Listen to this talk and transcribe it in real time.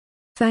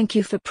Thank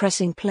you for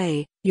pressing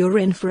play. You're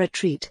in for a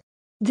treat.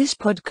 This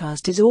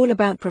podcast is all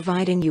about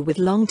providing you with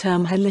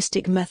long-term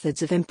holistic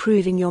methods of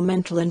improving your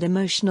mental and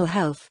emotional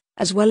health,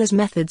 as well as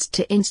methods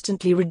to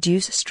instantly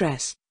reduce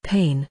stress,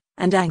 pain,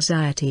 and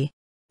anxiety.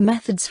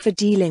 Methods for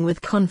dealing with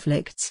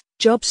conflicts,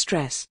 job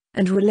stress,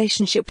 and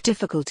relationship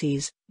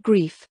difficulties,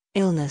 grief,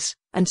 illness,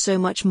 and so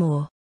much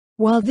more.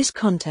 While this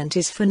content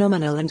is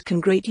phenomenal and can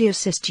greatly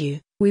assist you,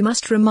 we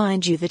must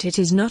remind you that it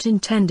is not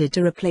intended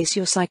to replace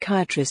your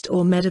psychiatrist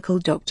or medical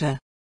doctor.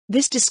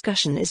 This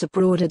discussion is a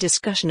broader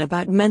discussion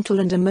about mental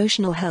and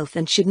emotional health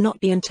and should not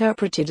be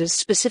interpreted as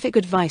specific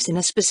advice in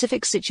a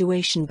specific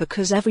situation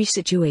because every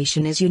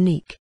situation is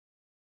unique.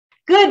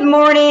 Good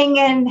morning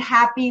and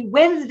happy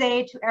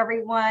Wednesday to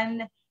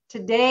everyone.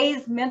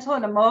 Today's mental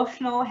and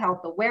emotional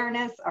health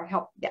awareness, or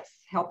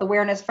health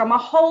awareness from a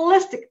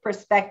holistic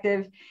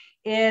perspective,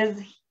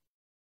 is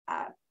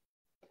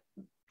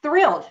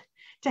thrilled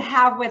to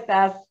have with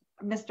us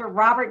Mr.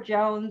 Robert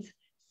Jones,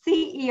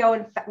 CEO,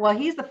 and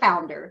he's the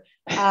founder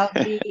of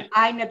the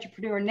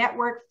iNETrepreneur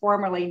Network,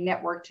 formerly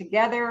Network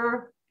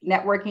Together.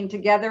 Networking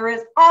together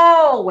is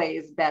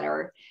always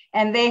better,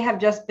 and they have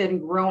just been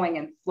growing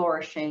and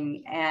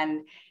flourishing.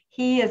 And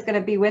he is going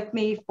to be with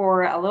me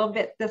for a little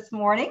bit this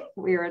morning.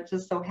 We are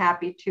just so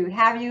happy to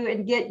have you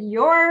and get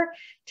your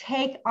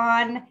take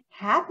on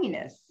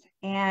happiness.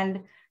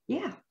 And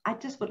yeah, I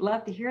just would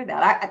love to hear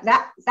that.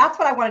 That's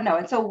what I want to know.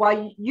 And so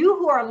while you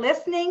who are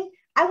listening,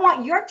 I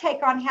want your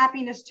take on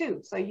happiness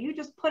too. So you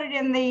just put it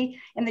in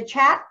the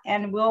chat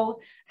and we'll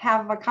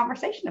have a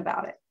conversation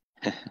about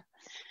it.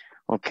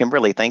 Well,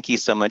 Kimberly, thank you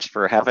so much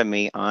for having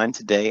me on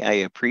today. I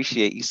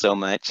appreciate you so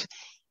much.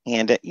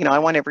 And, I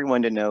want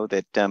everyone to know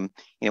that,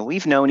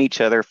 we've known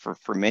each other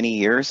for many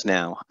years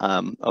now,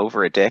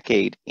 over a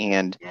decade.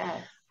 And yes.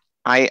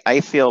 I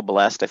feel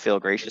blessed. I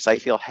feel gracious. I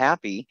feel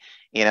happy,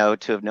 to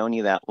have known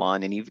you that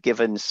long. And you've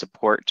given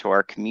support to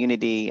our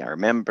community, our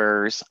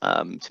members,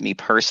 to me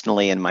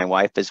personally, and my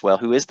wife as well,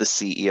 who is the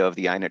CEO of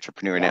the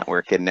iNETrepreneur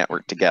Network and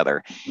Network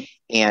Together.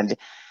 And,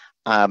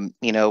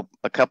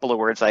 a couple of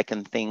words I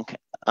can think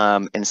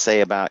and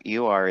say about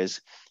you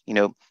is,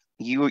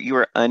 you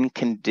are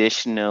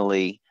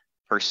unconditionally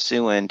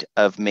pursuant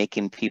of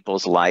making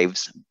people's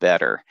lives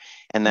better.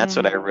 And that's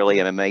what I really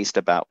am amazed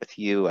about with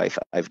you.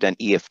 I've done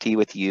EFT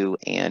with you,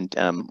 and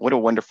what a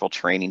wonderful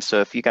training.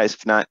 So if you guys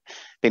have not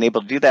been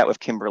able to do that with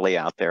Kimberly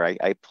out there,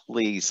 I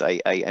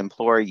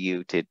implore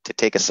you to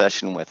take a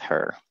session with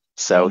her.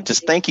 So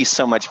thank you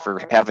so much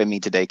for having me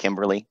today,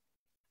 Kimberly.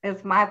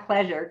 It's my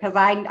pleasure, because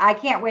I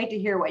can't wait to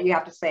hear what you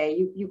have to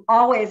say. You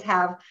always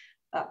have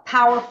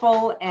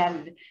powerful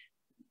and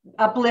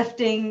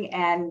uplifting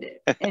and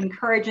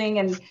encouraging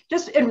and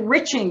just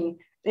enriching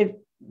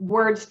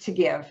words to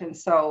give. And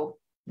so,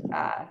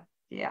 I'm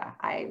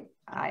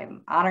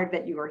honored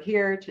that you are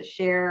here to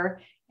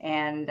share.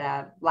 And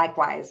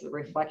likewise, the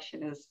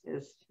reflection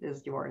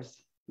is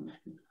yours.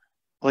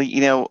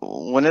 Well,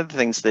 one of the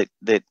things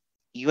that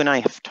you and I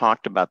have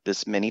talked about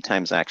this many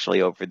times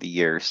actually over the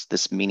years,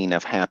 this meaning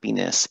of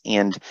happiness.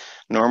 And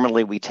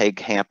normally we take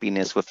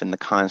happiness within the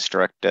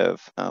construct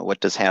of what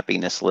does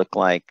happiness look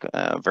like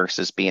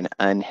versus being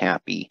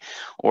unhappy,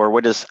 or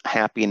what does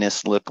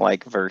happiness look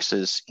like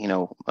versus,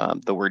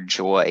 the word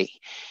joy.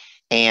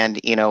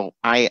 And,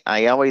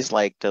 I always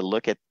like to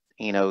look at,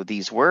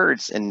 these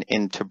words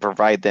and to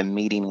provide them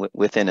meaning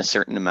within a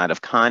certain amount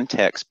of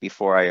context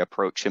before I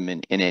approach them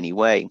in any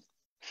way.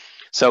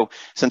 So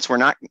since we're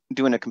not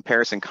doing a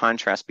comparison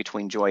contrast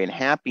between joy and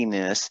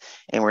happiness,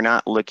 and we're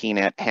not looking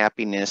at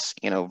happiness,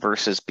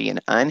 versus being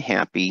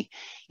unhappy,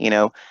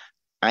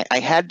 I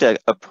had to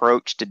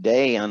approach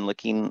today on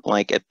looking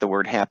at the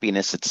word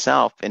happiness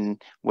itself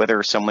and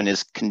whether someone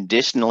is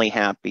conditionally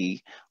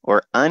happy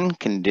or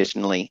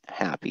unconditionally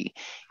happy,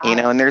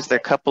 and there's a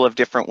couple of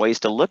different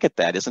ways to look at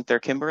that, isn't there,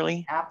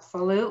 Kimberly?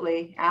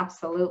 Absolutely.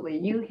 Absolutely.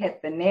 You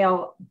hit the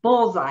nail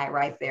bullseye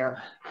right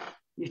there.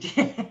 You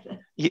did.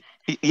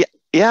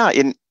 Yeah,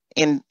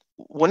 and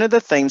one of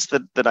the things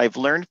that I've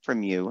learned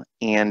from you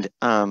and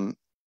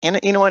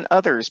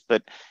others,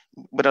 but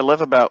what I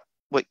love about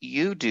what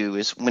you do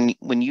is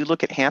when you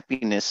look at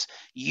happiness,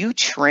 you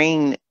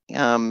train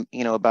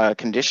about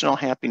conditional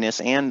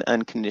happiness and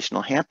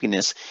unconditional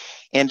happiness.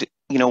 And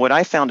what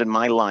I found in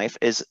my life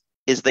is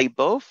they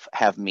both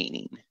have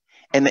meaning.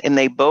 And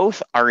they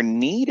both are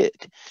needed.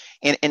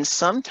 And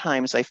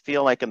sometimes I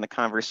feel like in the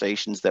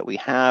conversations that we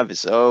have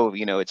is,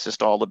 it's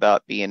just all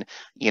about being,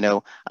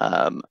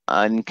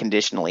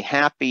 unconditionally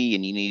happy,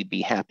 and you need to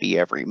be happy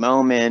every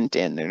moment.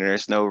 And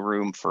there's no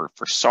room for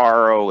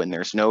sorrow, and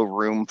there's no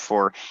room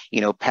for,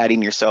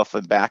 patting yourself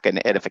back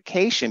and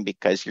edification,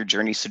 because your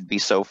journey should be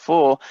so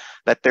full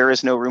that there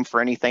is no room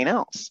for anything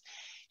else.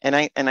 And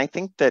I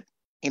think that,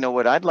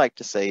 what I'd like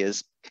to say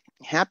is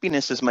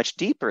happiness is much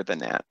deeper than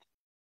that.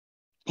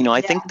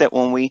 I think that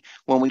when we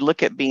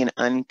look at being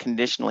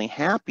unconditionally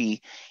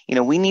happy,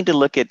 we need to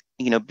look at,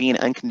 being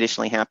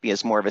unconditionally happy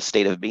as more of a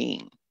state of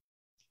being.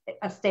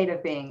 A state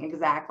of being,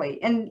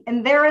 exactly.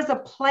 And there is a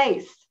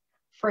place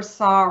for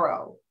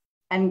sorrow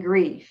and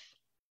grief.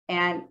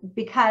 And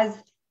because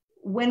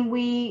when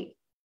we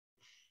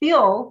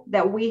feel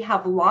that we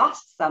have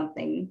lost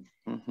something,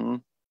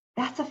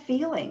 that's a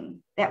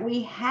feeling that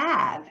we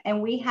have,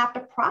 and we have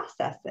to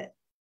process it,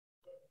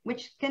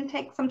 which can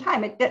take some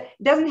time. It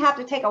doesn't have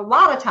to take a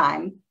lot of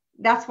time.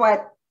 That's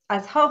what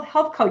us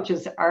health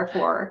coaches are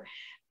for.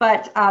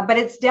 But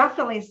it's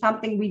definitely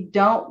something we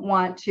don't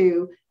want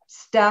to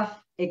stuff,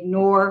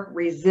 ignore,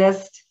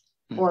 resist,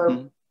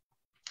 or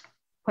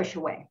push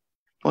away.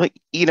 Well,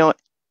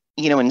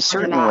 in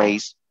certain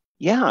ways,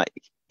 yeah.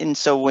 And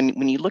so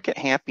when you look at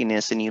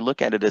happiness and you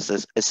look at it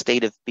as a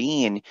state of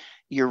being,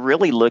 you're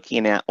really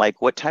looking at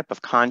like, what type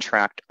of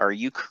contract are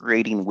you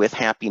creating with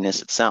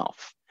happiness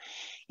itself?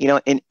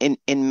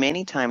 In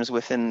many times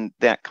within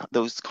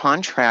those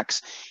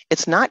contracts,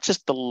 it's not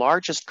just the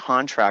largest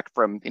contract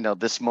from,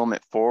 this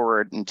moment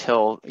forward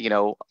until,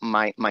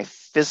 my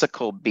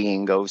physical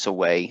being goes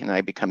away and I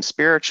become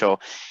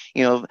spiritual.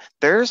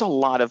 There's a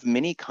lot of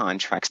mini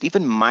contracts,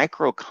 even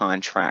micro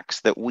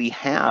contracts that we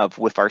have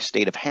with our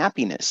state of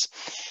happiness.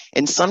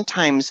 And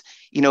sometimes,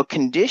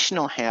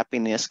 conditional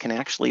happiness can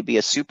actually be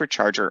a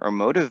supercharger or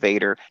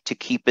motivator to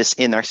keep us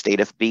in our state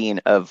of being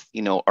of,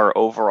 our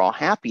overall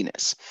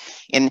happiness.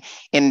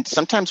 And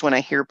sometimes when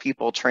I hear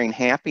people train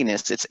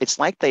happiness, it's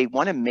like they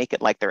want to make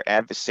it like they're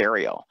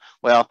adversarial.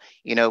 Well,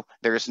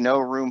 there's no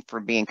room for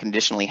being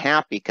conditionally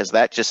happy, because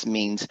that just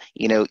means,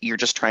 you're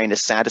just trying to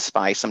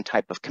satisfy some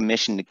type of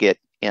condition to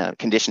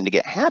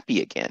get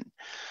happy again.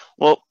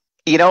 Well,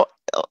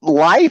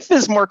 life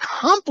is more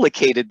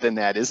complicated than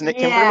that, isn't it,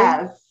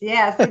 Kimberly?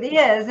 Yes, it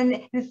is.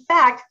 And in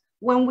fact,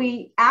 when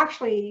we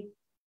actually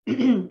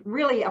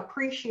really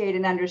appreciate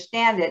and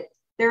understand it,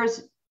 there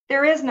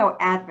is no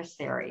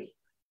adversary.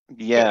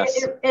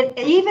 Yes.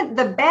 Even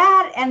the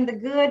bad and the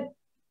good,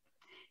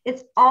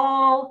 it's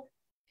all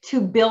to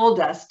build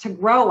us, to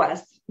grow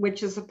us,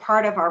 which is a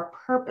part of our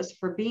purpose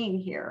for being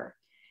here.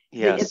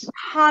 Yes. It's a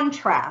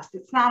contrast.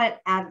 It's not an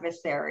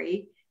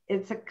adversary.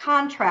 It's a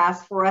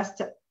contrast for us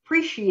to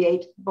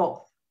appreciate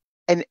both.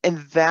 And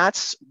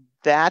that's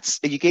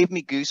you gave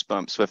me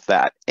goosebumps with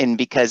that. And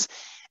because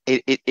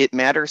it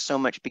matters so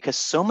much, because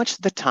so much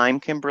of the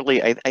time,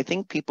 Kimberly, I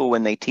think people,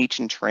 when they teach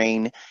and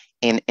train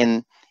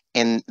and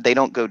they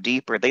don't go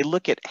deeper, they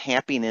look at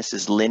happiness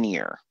as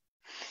linear.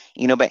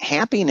 But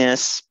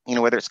happiness,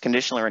 whether it's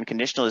conditional or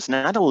unconditional, is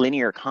not a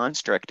linear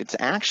construct. It's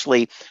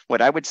actually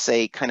what I would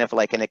say kind of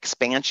like an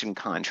expansion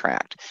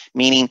contract,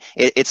 meaning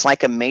it's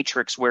like a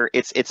matrix where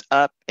it's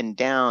up and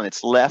down,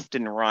 it's left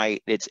and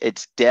right,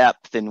 it's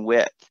depth and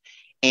width.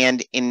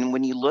 And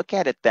when you look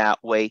at it that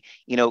way,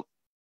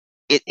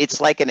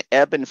 it's like an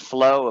ebb and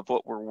flow of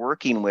what we're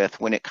working with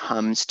when it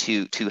comes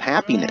to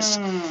happiness.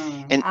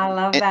 And I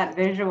love that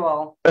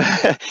visual.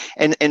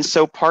 and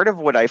so part of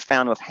what I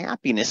found with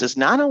happiness is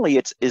not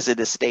only is it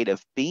a state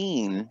of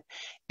being,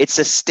 it's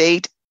a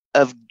state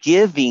of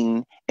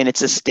giving, and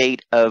it's a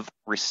state of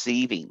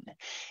receiving.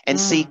 And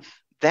see,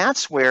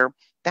 that's where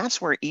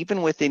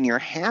even within your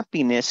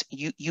happiness,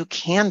 you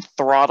can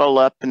throttle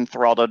up and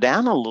throttle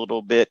down a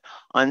little bit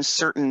on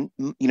certain,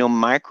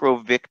 micro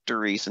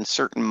victories and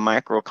certain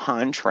micro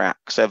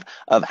contracts of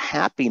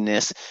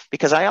happiness,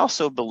 because I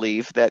also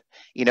believe that,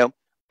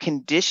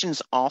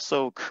 conditions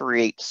also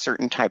create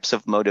certain types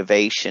of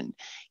motivation.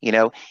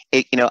 In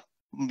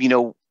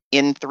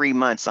 3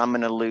 months, I'm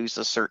going to lose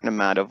a certain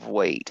amount of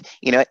weight.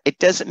 It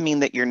doesn't mean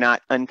that you're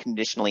not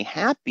unconditionally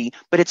happy,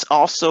 but it's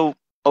also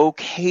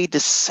okay to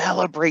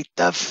celebrate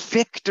the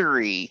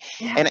victory.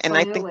 Yeah, and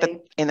I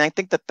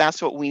think that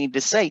that's what we need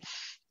to say.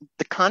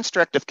 The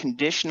construct of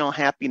conditional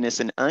happiness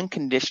and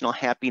unconditional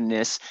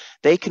happiness,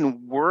 they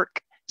can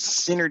work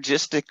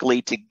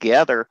synergistically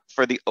together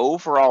for the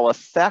overall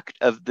effect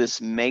of this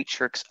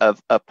matrix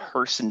of a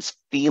person's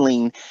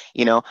feeling,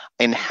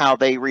 and how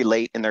they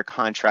relate in their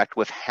contract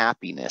with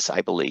happiness,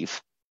 I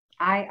believe.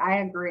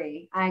 I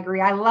agree.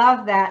 I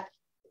love that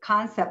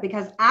concept,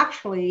 because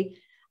actually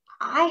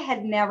I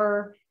had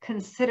never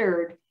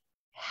considered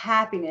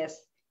happiness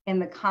in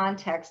the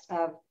context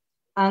of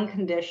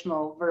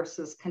unconditional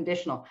versus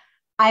conditional.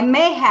 I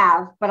may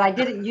have, but I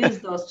didn't use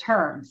those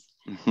terms.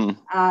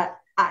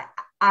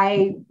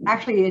 I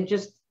actually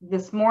just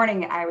this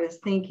morning, I was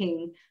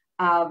thinking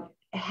of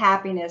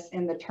happiness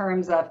in the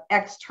terms of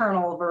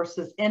external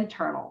versus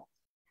internal,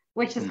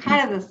 which is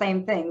kind of the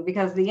same thing,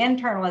 because the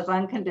internal is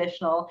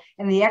unconditional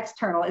and the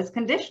external is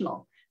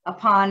conditional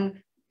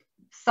upon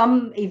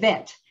some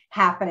event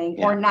happening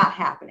or not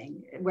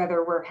happening,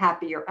 whether we're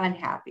happy or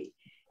unhappy.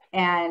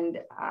 And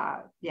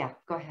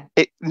go ahead.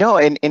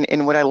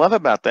 And what I love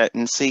about that,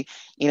 and see,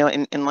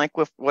 and like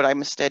with what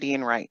I'm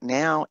studying right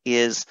now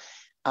is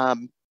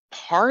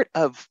part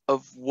of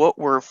what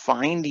we're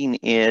finding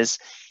is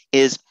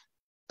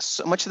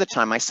so much of the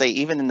time, I say,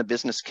 even in the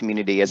business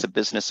community, as a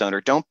business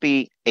owner, don't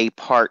be a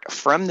part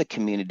from the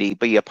community,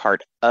 be a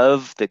part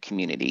of the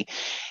community.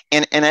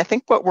 And I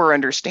think what we're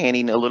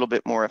understanding a little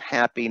bit more of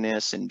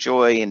happiness and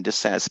joy and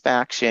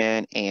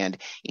dissatisfaction and,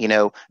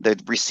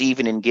 the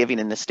receiving and giving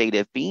in the state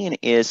of being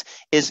is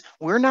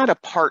we're not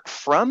apart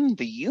from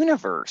the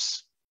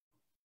universe.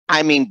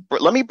 I mean,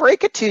 let me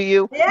break it to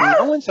you. Yes.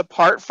 No one's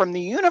apart from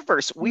the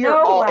universe. We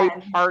are all a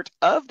part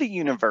of the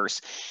universe.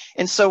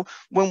 And so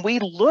when we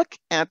look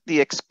at the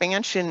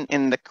expansion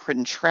and the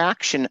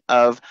contraction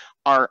of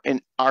our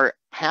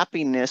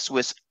happiness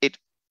was it,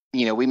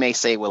 we may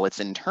say, well, it's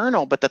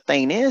internal, but the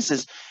thing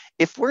is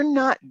if we're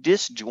not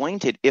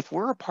disjointed, if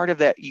we're a part of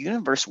that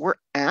universe, we're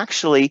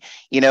actually,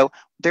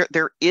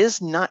 there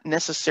is not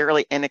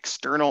necessarily an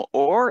external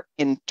or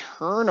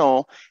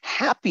internal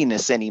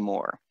happiness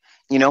anymore.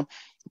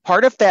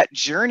 Part of that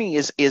journey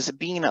is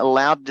being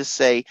allowed to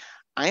say,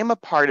 I am a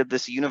part of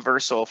this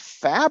universal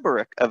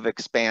fabric of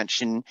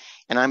expansion,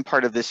 and I'm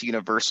part of this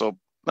universal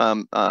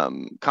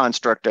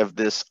construct of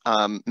this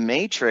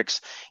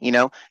matrix,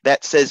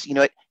 that says,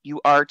 you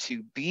are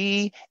to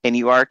be and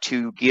you are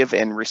to give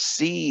and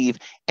receive,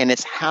 and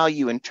it's how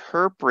you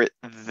interpret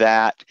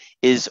that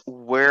is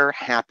where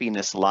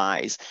happiness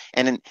lies.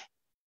 And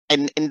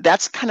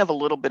that's kind of a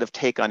little bit of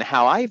take on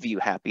how I view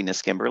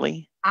happiness,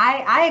 Kimberly.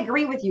 I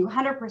agree with you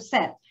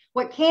 100%.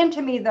 What came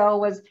to me, though,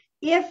 was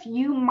if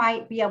you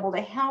might be able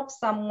to help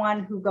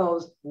someone who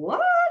goes,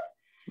 what?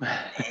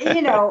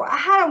 I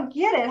don't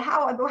get it.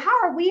 How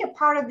are we a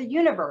part of the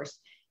universe?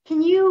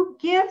 Can you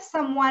give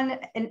someone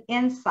an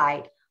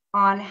insight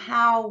on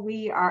how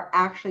we are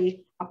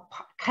actually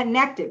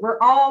connected? We're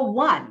all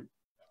one.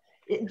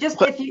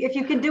 If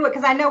you can do it,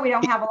 because I know we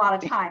don't have a lot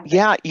of time. But.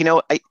 Yeah,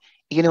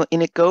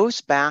 and it goes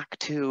back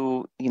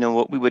to,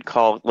 what we would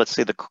call, let's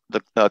say,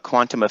 the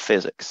quantum of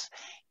physics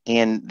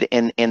and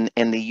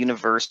the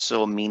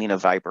universal meaning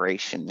of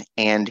vibration,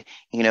 and,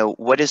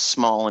 what is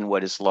small and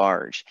what is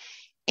large.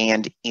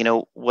 And,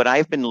 what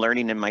I've been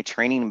learning in my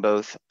training,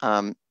 both,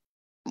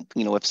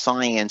 with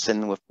science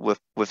and with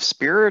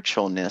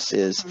spiritualness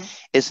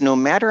is no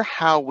matter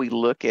how we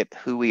look at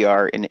who we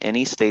are in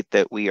any state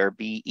that we are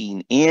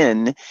being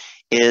in,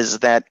 is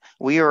that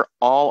we are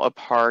all a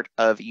part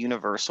of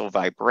universal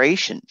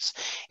vibrations.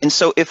 And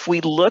so if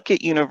we look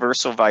at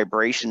universal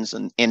vibrations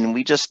and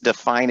we just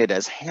define it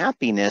as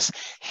happiness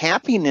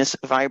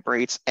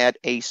vibrates at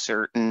a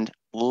certain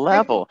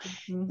level,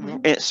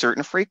 a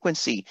certain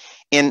frequency.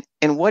 And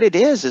what it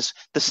is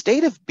the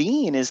state of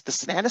being is the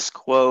status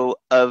quo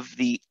of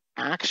the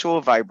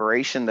actual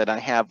vibration that I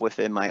have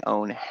within my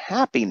own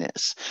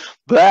happiness.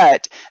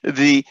 But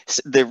the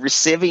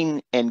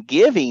receiving and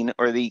giving,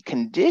 or the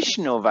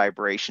conditional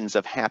vibrations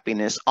of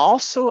happiness,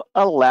 also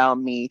allow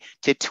me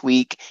to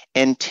tweak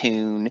and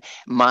tune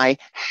my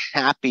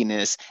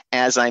happiness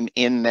as I'm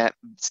in that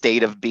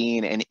state of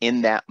being and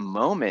in that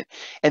moment.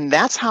 And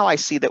that's how I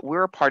see that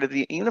we're a part of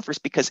the universe,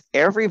 because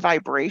every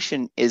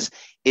vibration is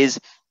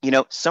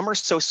some are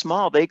so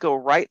small they go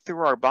right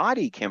through our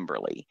body,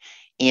 Kimberly.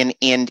 And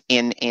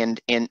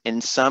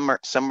some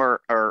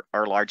are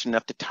large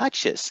enough to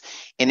touch us.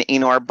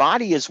 And our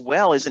body as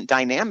well isn't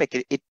dynamic.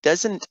 It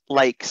doesn't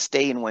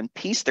stay in one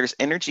piece. There's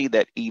energy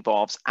that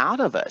evolves out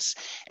of us.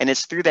 And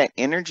it's through that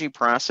energy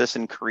process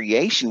and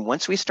creation,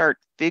 once we start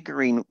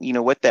figuring,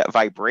 what that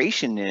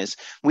vibration is,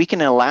 we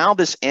can allow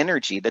this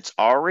energy that's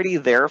already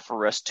there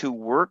for us to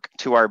work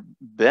to our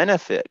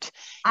benefit.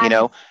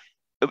 I'm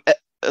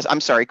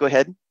sorry, go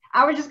ahead.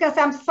 I was just going to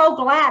say, I'm so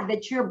glad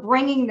that you're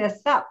bringing this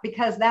up,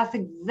 because that's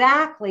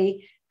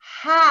exactly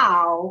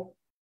how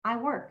I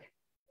work.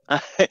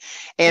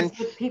 And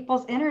with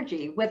people's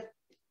energy, with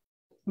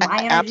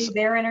my energy,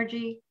 their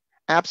energy.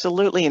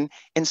 Absolutely.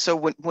 And so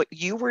what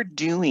you were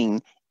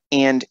doing,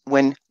 and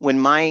when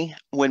my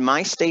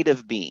state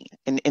of being,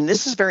 and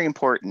this is very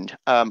important,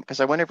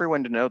 because I want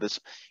everyone to know this,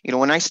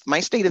 when my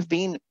state of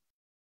being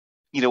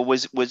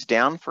was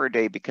down for a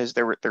day, because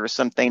there were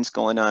some things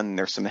going on, and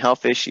there's some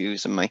health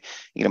issues, and my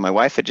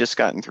wife had just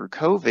gotten through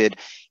COVID.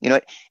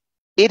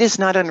 It is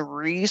not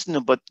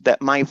unreasonable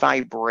that my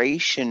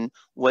vibration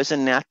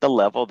wasn't at the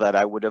level that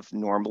I would have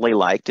normally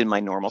liked in my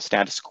normal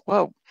status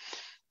quo.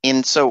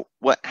 And so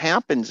what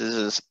happens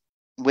is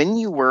when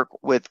you work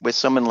with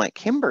someone like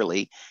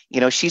Kimberly,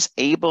 she's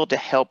able to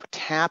help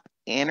tap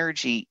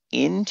energy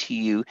into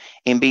you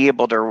and be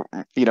able to,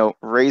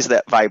 raise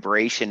that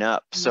vibration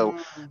up. So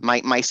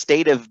my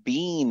state of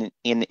being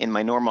in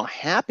my normal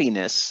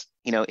happiness,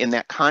 in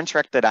that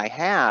contract that I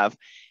have,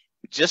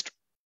 just,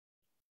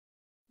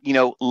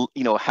 how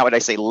would I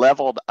say,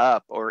 leveled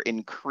up or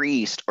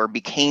increased or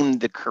became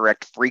the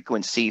correct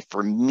frequency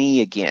for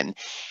me again.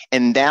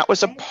 And that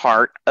was a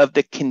part of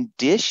the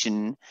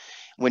condition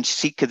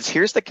because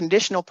here's the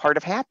conditional part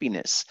of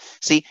happiness.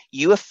 See,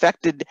 you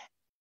affected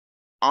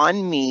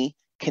on me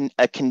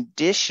a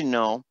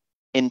conditional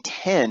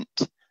intent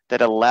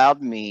that allowed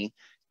me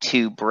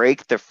to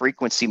break the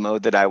frequency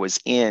mode that I was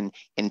in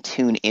and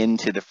tune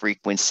into the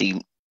frequency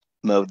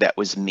mode that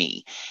was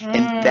me.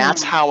 And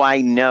that's how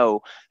I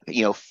know,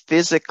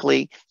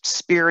 physically,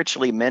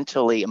 spiritually,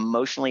 mentally,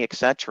 emotionally,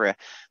 etc.,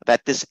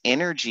 that this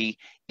energy,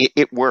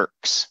 it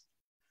works.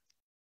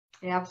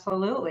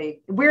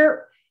 Absolutely.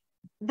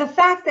 The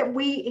fact that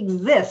we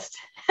exist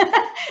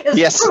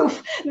is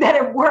proof that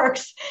it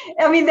works.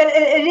 I mean, that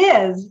it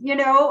is,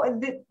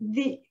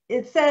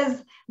 it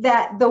says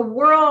that the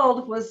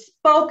world was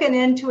spoken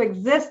into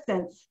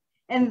existence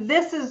And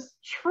this is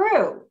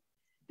true.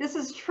 This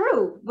is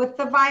true with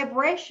the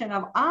vibration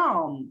of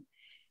Om.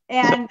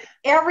 And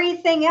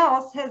everything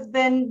else has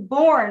been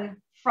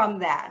born from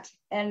that.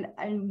 And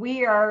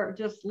we are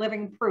just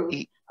living proof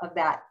of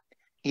that.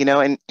 You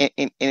know,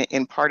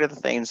 and part of the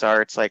things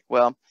are, it's like,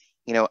 well,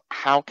 you know,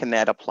 how can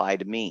that apply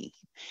to me?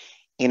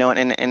 You know,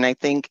 and I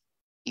think,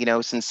 you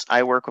know, since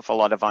I work with a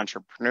lot of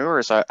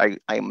entrepreneurs, I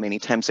many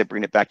times I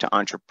bring it back to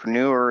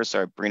entrepreneurs,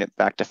 or I bring it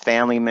back to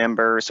family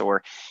members,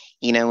 or,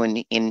 you know,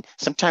 and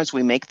sometimes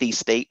we make these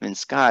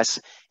statements, gosh,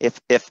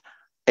 if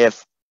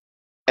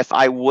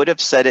I would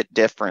have said it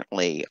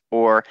differently,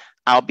 or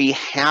I'll be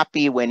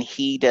happy when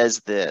he does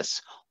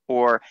this,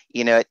 or,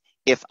 you know,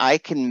 if I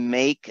can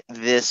make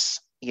this,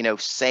 you know,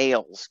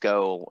 sales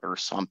goal or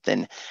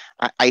something.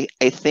 I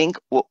think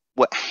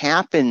what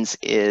happens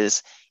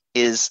is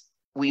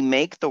we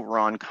make the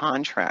wrong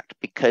contract,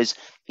 because,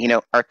 you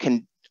know,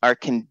 our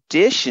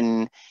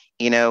condition,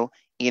 you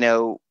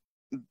know,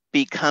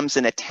 becomes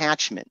an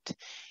attachment.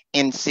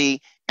 And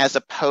see, as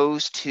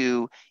opposed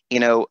to, you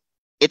know,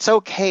 it's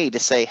okay to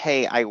say,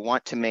 hey, I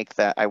want to make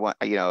that, I want,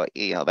 you know,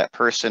 that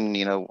person,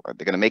 you know, are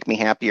they going to make me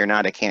happy or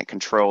not? I can't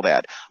control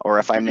that. Or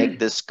if I make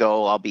this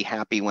goal, I'll be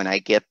happy when I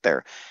get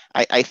there.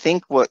 I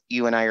think what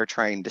you and I are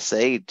trying to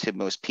say to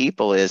most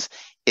people is,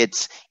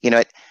 it's, you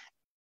know,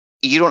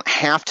 you don't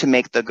have to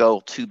make the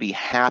goal to be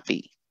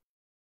happy.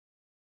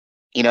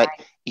 You know,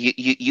 right.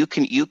 You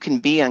can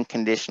be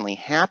unconditionally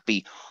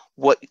happy.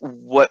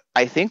 What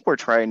I think we're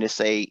trying to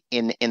say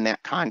in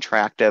that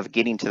contract of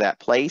getting to that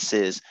place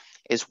is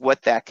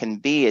what that can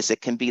be, is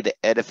it can be the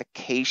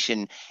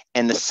edification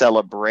and the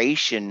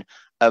celebration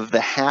of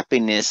the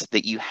happiness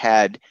that you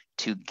had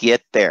to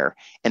get there.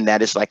 And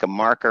that is like a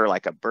marker,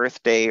 like a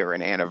birthday or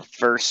an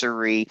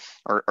anniversary,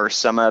 or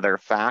some other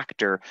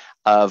factor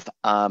of,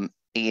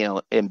 you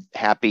know, in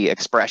happy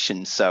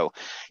expression. So,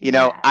 you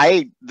know,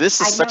 this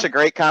is such a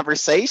great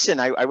conversation.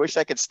 I wish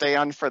I could stay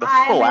on for the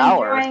full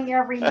hour. I'm enjoying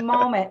every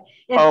moment.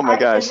 Oh my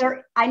gosh.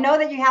 I know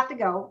that you have to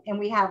go, and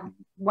we have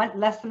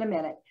less than a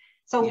minute.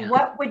 So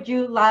what would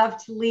you love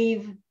to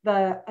leave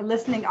the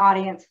listening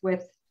audience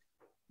with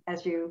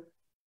as you?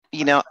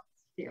 You know,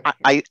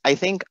 I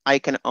think I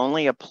can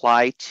only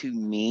apply to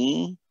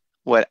me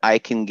what I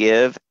can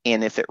give.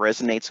 And if it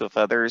resonates with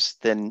others,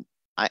 then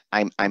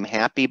I'm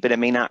happy, but it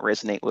may not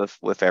resonate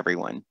with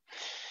everyone.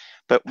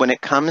 But when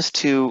it comes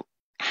to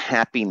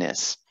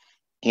happiness,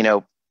 you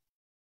know,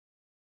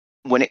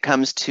 when it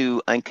comes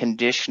to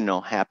unconditional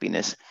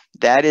happiness,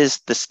 that is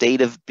the state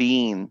of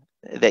being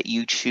that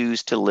you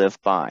choose to live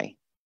by.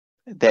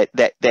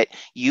 That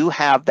you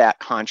have that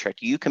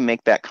contract. You can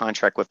make that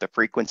contract with the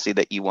frequency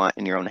that you want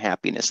in your own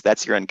happiness.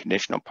 That's your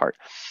unconditional part.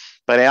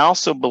 But I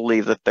also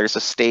believe that there's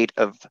a state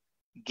of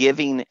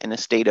giving and a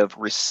state of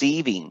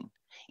receiving,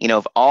 you know,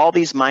 of all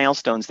these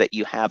milestones that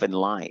you have in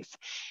life.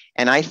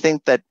 And I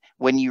think that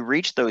when you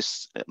reach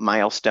those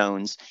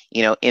milestones,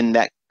 you know, in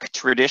that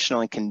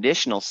traditional and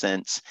conditional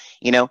sense,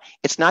 you know,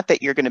 it's not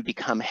that you're going to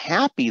become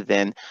happy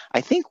then. I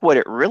think what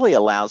it really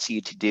allows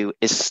you to do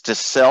is to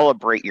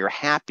celebrate your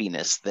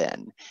happiness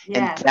then. Yes.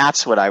 And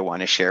that's what I want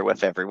to share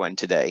with everyone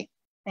today.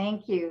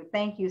 Thank you.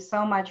 Thank you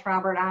so much,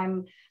 Robert.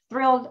 I'm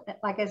thrilled,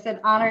 like I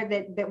said,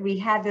 honored that we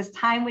had this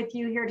time with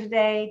you here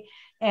today.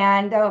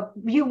 And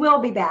you will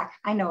be back,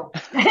 I know.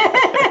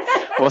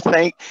 Well,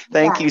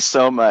 thank you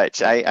so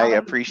much. I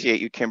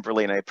appreciate you,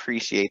 Kimberly, and I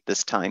appreciate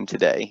this time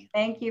today.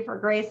 Thank you for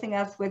gracing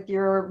us with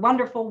your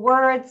wonderful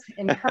words,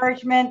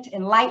 encouragement,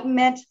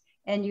 enlightenment,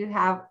 and you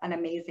have an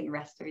amazing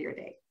rest of your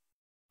day.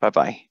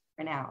 Bye-bye.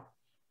 For now.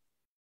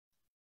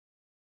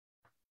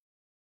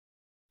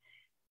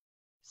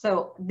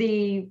 So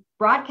the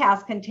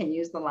broadcast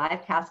continues, the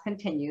live cast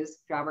continues.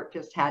 Robert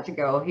just had to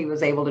go. He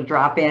was able to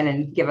drop in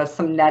and give us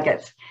some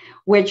nuggets,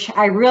 which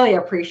I really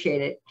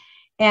appreciated.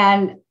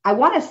 And I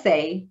want to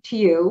say to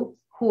you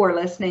who are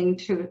listening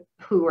to,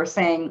 who are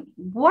saying,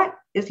 what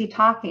is he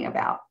talking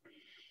about?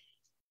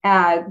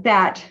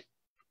 That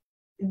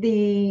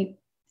the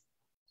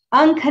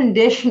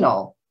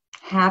unconditional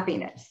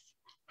happiness,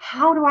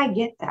 how do I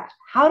get that?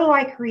 How do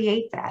I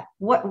create that?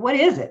 What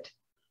is it?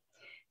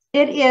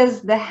 It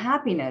is the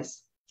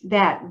happiness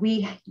that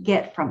we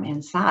get from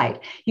inside.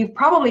 You've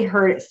probably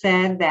heard it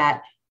said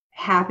that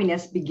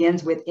happiness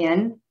begins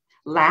within,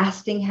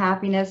 lasting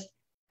happiness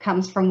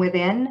comes from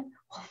within.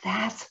 Well,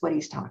 that's what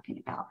he's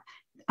talking about.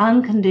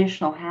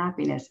 Unconditional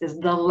happiness is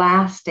the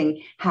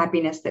lasting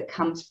happiness that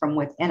comes from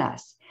within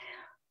us.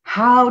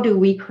 How do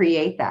we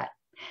create that?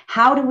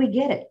 How do we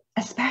get it?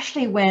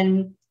 Especially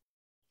when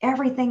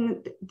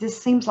everything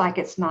just seems like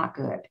it's not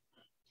good.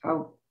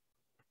 Oh,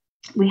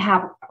 we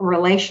have a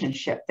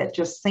relationship that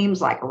just seems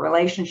like a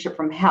relationship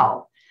from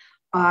hell.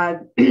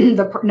 No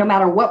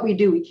matter what we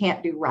do, we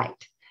can't do right.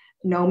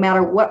 No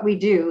matter what we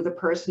do, the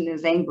person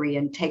is angry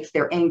and takes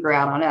their anger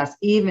out on us,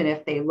 even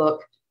if they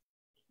look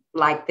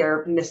like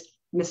they're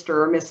Mr.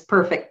 or Miss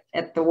Perfect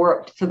at the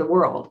work to the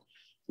world.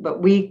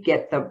 But we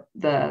get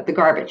the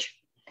garbage,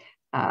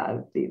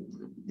 all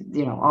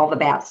the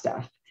bad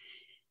stuff.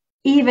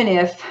 Even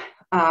if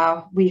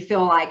we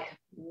feel like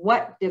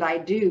what did I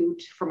do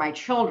for my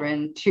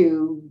children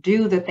to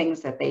do the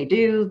things that they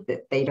do,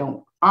 that they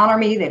don't honor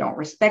me, they don't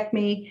respect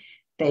me,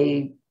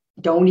 they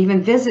don't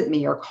even visit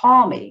me or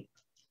call me.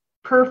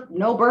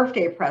 No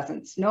birthday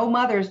presents, no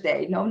Mother's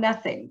Day, no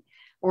nothing,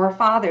 or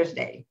Father's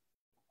Day.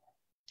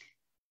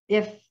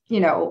 If,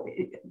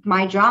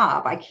 my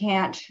job, I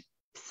can't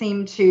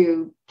seem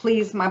to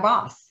please my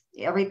boss.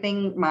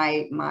 Everything,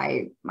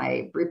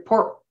 my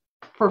report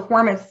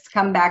performance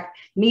come back,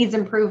 needs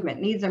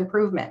improvement.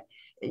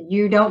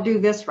 You don't do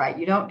this right.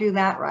 You don't do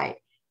that right.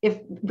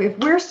 If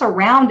we're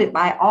surrounded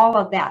by all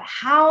of that,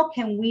 how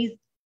can we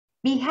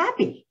be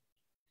happy?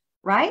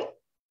 Right?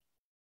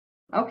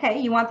 Okay,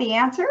 you want the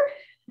answer?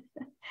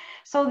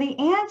 So the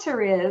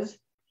answer is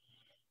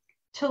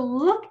to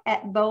look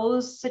at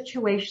those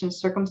situations,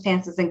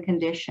 circumstances, and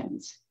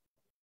conditions.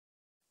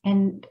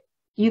 And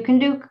you can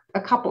do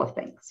a couple of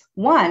things.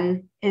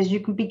 One is you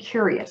can be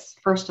curious,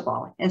 first of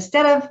all.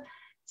 Instead of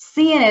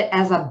seeing it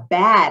as a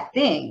bad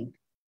thing,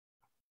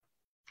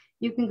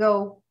 you can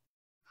go,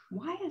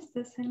 why is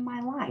this in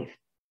my life?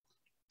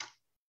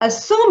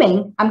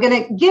 Assuming, I'm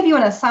going to give you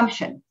an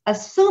assumption,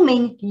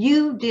 assuming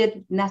you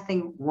did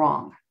nothing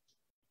wrong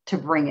to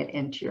bring it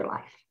into your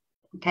life.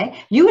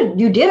 Okay,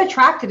 you did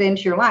attract it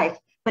into your life,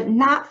 but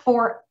not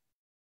for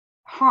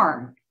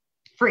harm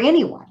for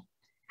anyone.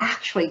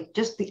 Actually,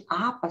 just the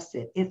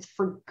opposite. It's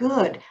for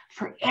good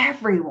for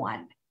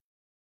everyone.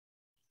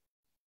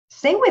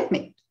 Stay with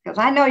me, because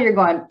I know you're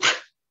going,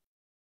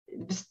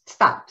 just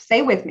stop,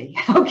 stay with me,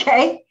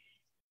 okay?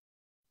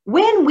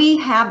 When we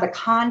have the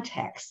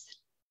context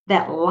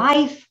that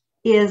life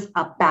is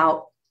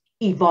about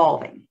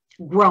evolving,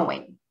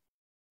 growing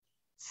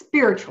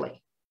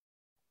spiritually,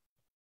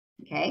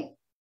 okay?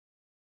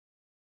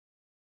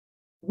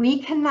 We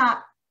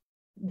cannot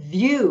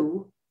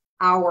view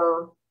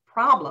our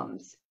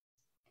problems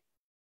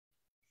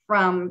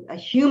from a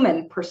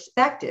human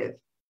perspective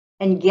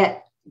and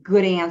get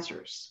good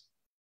answers.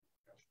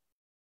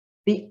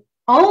 The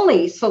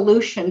only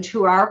solution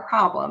to our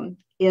problem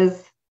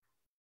is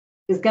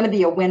going to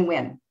be a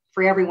win-win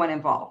for everyone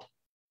involved.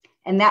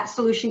 And that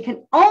solution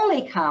can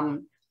only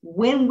come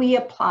when we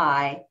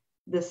apply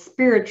the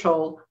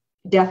spiritual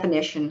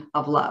definition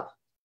of love,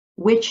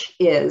 which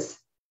is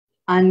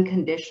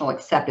unconditional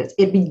acceptance.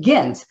 It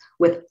begins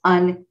with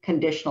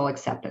unconditional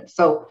acceptance.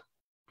 So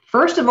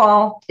first of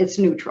all, it's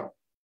neutral.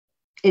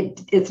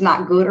 It's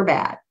not good or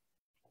bad.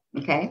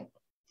 Okay.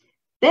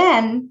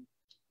 Then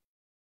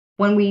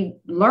when we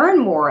learn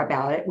more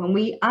about it, when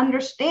we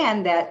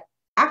understand that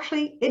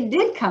actually it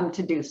did come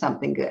to do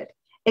something good,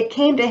 it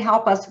came to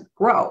help us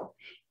grow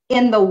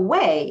in the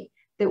way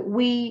that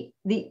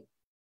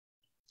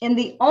in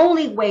the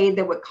only way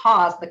that would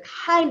cause the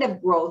kind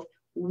of growth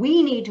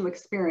we need to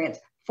experience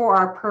for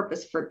our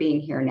purpose for being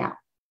here now.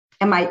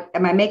 Am I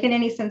making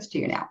any sense to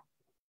you now?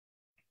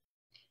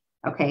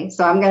 Okay,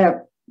 so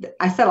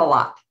I said a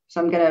lot,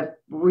 so I'm going to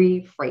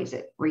rephrase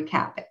it,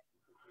 recap it.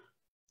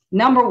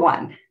 Number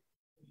one,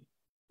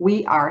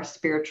 we are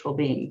spiritual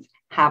beings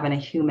having a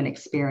human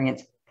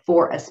experience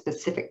for a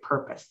specific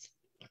purpose.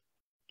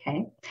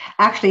 Okay,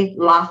 actually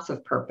lots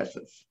of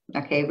purposes.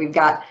 Okay, we've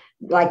got,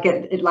 like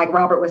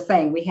Robert was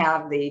saying, we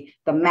have the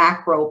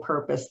macro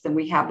purpose, and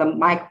we have the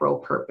micro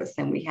purpose,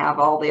 and we have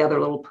all the other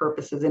little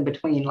purposes in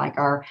between, like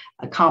our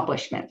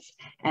accomplishments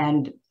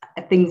and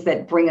things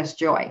that bring us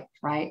joy,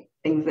 right?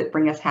 Things that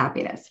bring us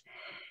happiness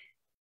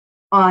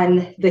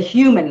on the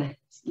human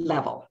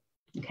level.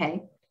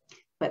 Okay,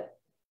 but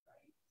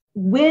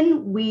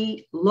when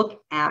we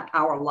look at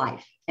our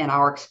life and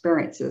our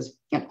experiences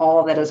and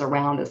all that is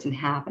around us and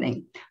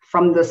happening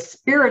from the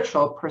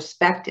spiritual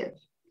perspective,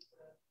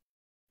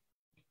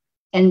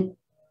 and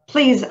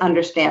please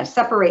understand,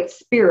 separate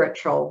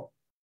spiritual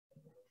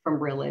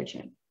from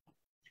religion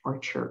or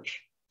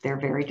church. They're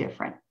very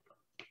different.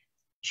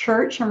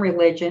 Church and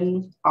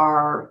religion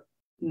are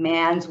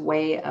man's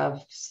way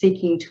of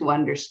seeking to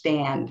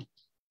understand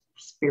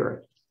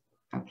spirit,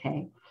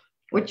 okay?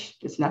 Which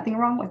there's nothing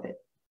wrong with it,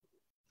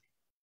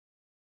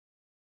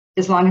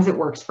 as long as it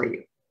works for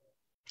you.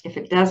 If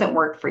it doesn't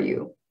work for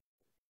you,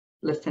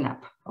 listen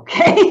up,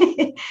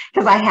 okay?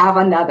 Because I have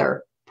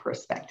another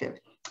perspective.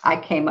 I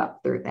came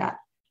up through that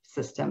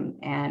system,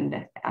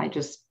 and I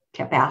just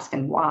kept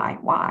asking why.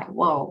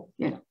 Well,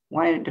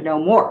 wanted to know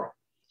more.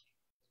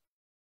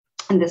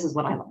 And this is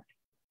what I learned.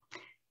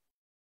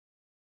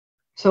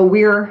 So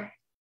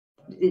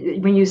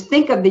when you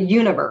think of the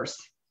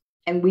universe,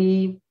 and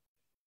we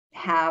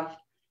have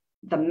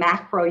the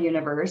macro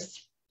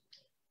universe,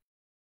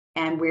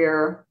 and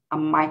we're a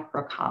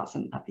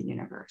microcosm of the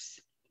universe.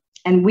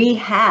 And we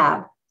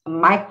have a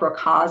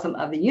microcosm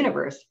of the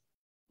universe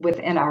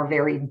within our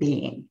very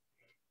being.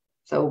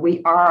 So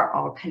we are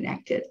all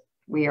connected.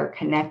 We are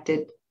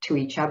connected to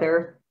each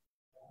other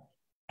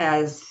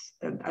as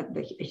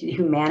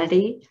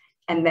humanity,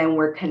 and then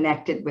we're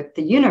connected with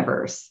the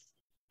universe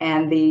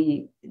and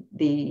the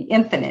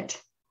infinite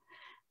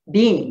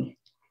being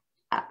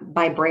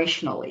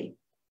vibrationally.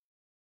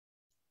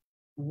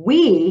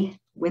 We,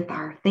 with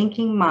our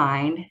thinking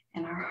mind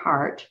and our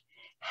heart,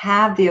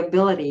 have the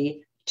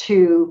ability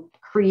to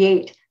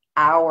create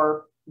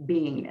our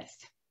beingness.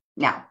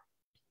 Now,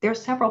 there are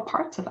several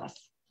parts of us.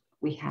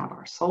 We have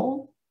our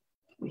soul,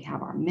 we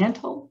have our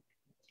mental,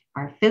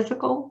 our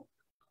physical,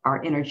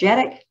 our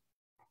energetic,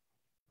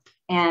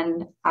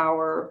 and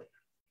our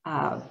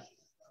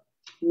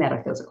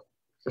metaphysical,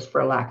 just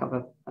for lack of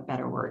a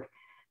better word.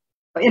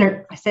 But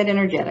I said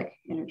energetic,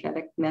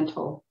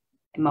 mental,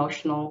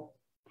 emotional,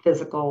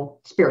 physical,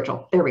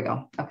 spiritual. There we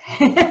go.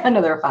 Okay,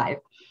 another 5.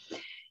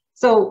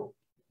 So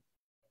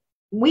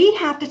we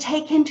have to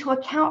take into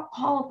account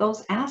all of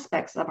those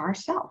aspects of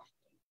ourselves.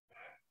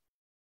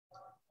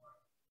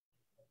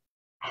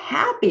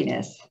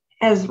 Happiness,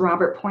 as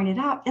Robert pointed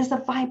out, is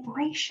a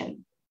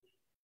vibration.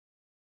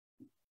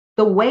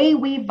 The way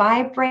we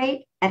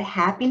vibrate at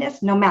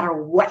happiness, no matter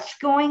what's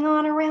going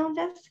on around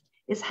us,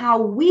 is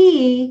how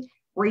we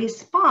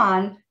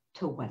respond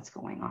to what's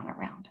going on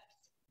around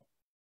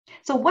us.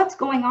 So what's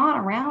going on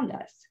around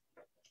us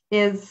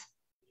is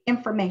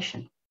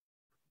information.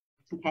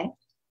 Okay?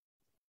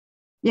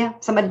 Yeah,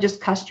 somebody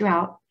just cussed you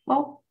out.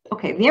 Well,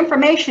 okay, the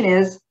information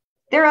is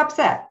they're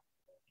upset.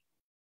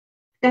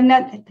 Then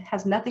that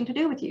has nothing to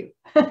do with you.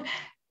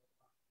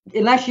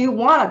 Unless you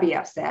want to be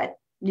upset,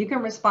 you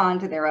can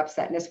respond to their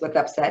upsetness with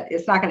upset.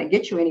 It's not going to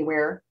get you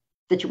anywhere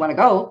that you want to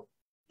go,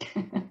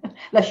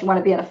 unless you want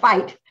to be in a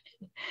fight.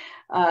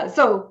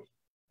 So,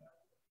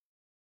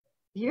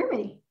 hear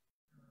me.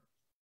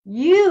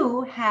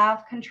 You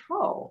have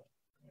control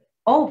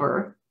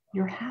over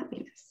your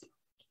happiness.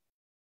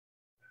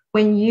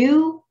 When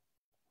you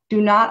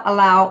do not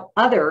allow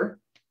other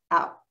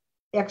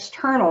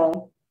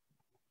external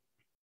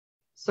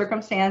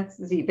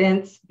circumstances,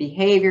 events,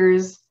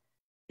 behaviors,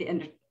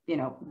 and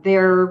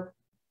their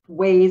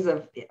ways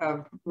of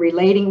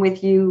relating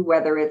with you,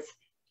 whether it's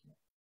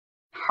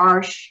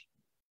harsh,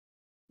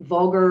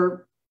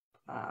 vulgar,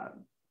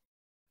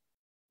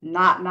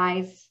 not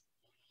nice,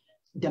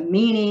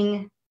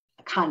 demeaning,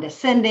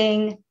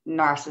 condescending,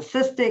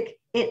 narcissistic,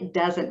 it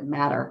doesn't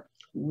matter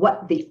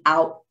what the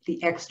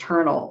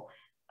external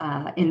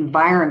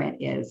environment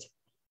is.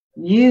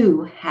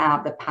 You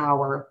have the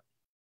power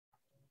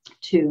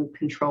to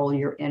control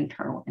your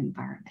internal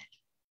environment.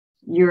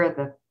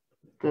 You're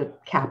the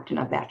captain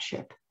of that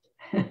ship.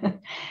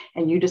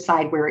 And you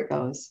decide where it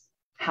goes,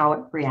 how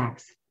it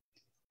reacts,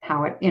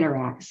 how it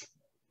interacts.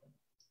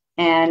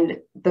 And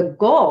the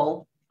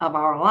goal of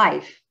our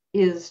life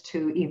is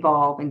to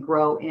evolve and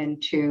grow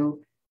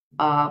into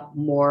a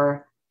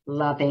more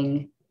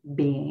loving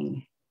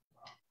being,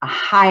 a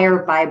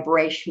higher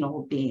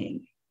vibrational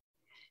being.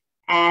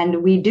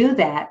 And we do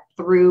that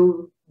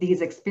through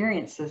these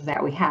experiences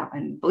that we have.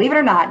 And believe it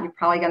or not, you're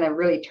probably going to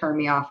really turn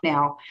me off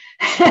now.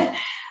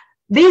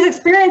 These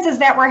experiences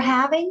that we're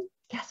having,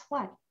 guess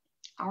what?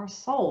 Our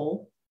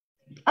soul,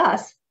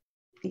 us,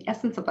 the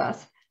essence of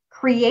us,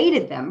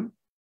 created them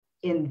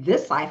in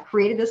this life,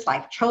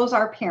 chose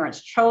our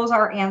parents, chose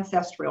our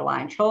ancestral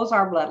line, chose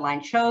our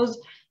bloodline, chose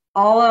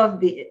all of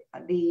the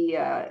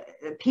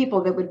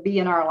people that would be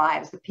in our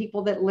lives, the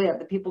people that lived,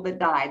 the people that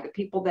died, the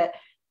people that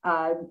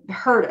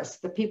hurt us,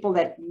 the people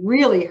that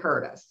really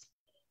hurt us.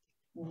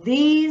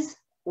 These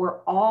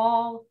were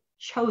all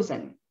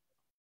chosen.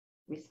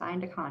 We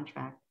signed a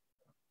contract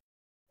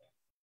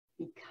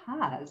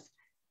because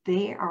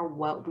they are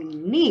what we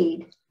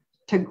need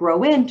to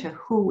grow into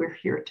who we're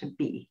here to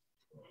be.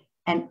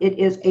 And it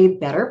is a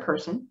better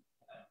person.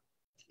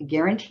 I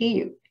guarantee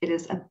you, it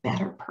is a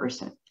better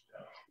person,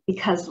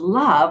 because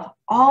love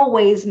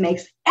always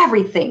makes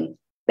everything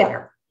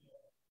better.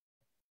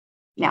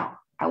 Now,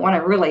 I want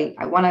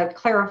to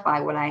clarify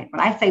when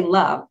I say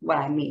love, what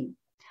I mean.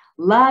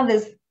 Love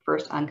is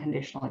first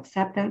unconditional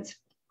acceptance,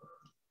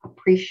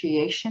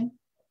 appreciation,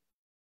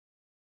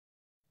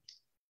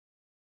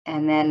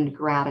 and then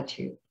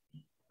gratitude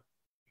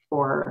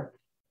for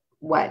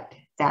what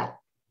that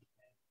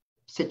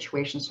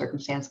situation,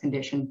 circumstance,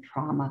 condition,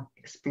 trauma,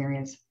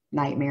 experience,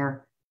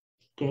 nightmare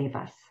gave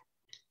us.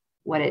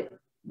 What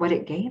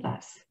it gave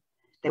us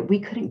that we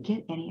couldn't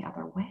get any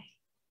other way.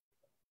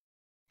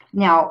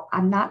 Now,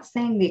 I'm not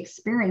saying the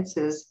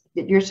experiences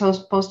that you're so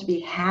supposed to be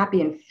happy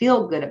and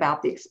feel good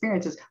about the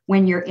experiences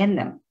when you're in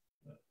them.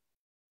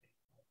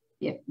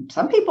 Yeah,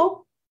 some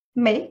people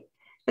may,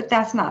 but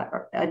that's not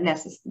a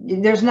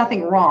necessary. There's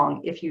nothing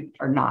wrong if you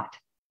are not,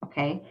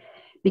 okay?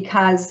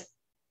 Because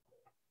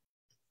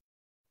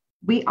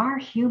we are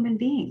human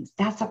beings.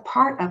 That's a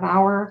part of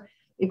our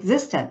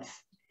existence.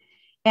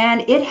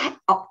 And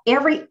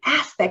every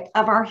aspect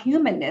of our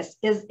humanness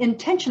is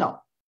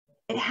intentional.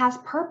 It has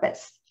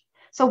purpose.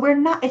 So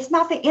it's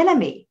not the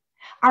enemy.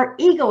 Our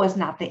ego is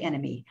not the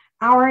enemy.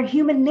 Our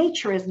human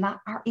nature is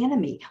not our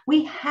enemy.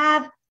 We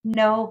have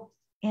no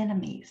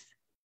enemies.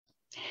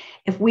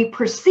 If we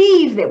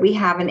perceive that we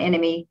have an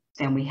enemy,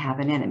 then we have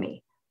an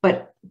enemy.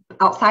 But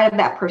outside of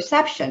that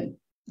perception,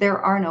 there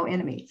are no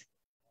enemies.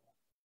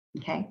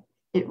 Okay?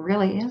 It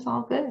really is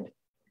all good.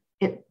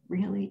 It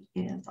really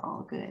is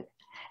all good.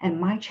 And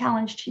my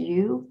challenge to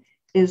you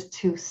is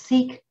to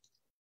seek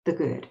the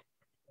good,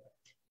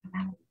 no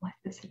matter what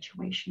the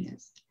situation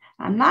is,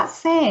 I'm not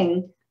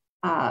saying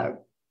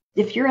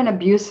if you're in an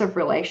abusive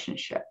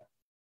relationship,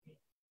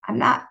 I'm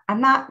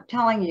not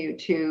telling you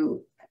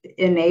to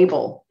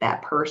enable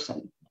that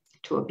person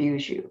to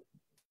abuse you.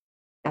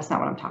 That's not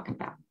what I'm talking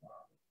about.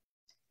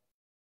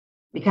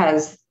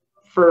 Because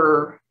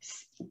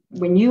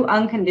when you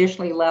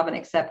unconditionally love and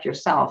accept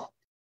yourself,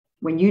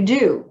 when you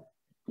do,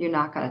 you're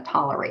not going to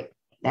tolerate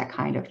that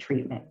kind of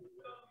treatment.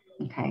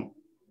 Okay.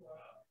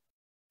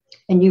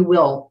 And you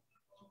will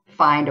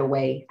find a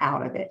way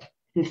out of it.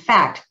 In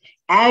fact,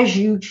 as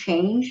you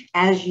change,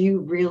 as you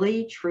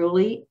really,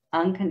 truly,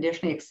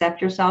 unconditionally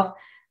accept yourself,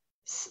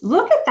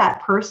 look at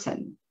that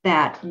person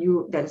that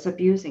is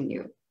abusing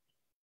you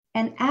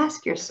and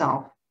ask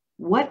yourself,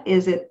 what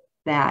is it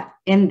that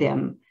in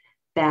them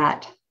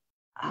that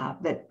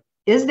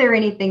is there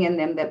anything in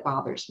them that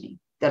bothers me,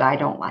 that I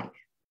don't like?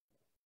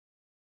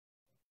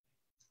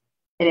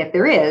 And if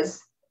there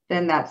is,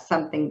 then that's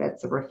something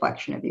that's a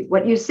reflection of you.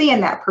 What you see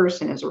in that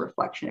person is a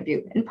reflection of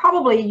you. And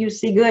probably you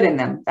see good in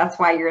them. That's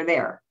why you're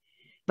there.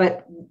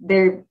 But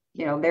they're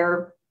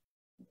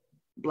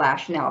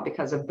lashing out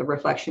because of the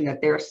reflection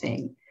that they're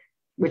seeing,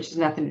 which has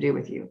nothing to do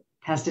with you. It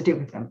has to do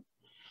with them.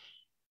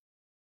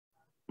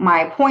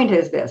 My point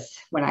is this,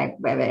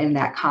 in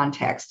that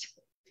context,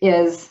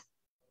 is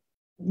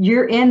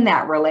you're in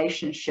that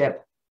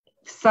relationship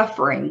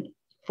suffering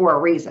for a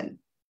reason.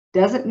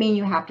 Doesn't mean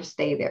you have to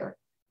stay there.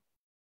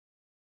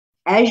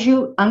 As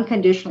you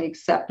unconditionally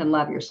accept and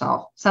love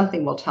yourself,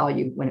 something will tell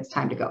you when it's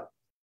time to go.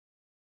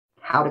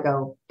 How to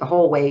go, the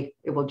whole way,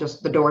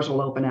 the doors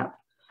will open up.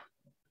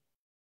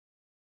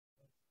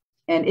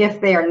 And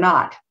if they are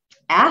not,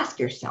 ask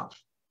yourself,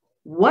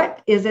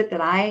 what is it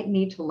that I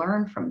need to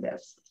learn from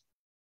this?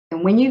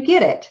 And when you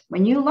get it,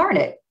 when you learn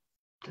it,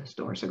 those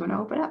doors are going to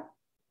open up.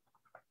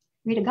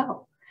 Free to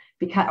go.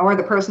 Or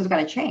the person's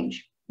going to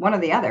change, one or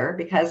the other,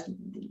 because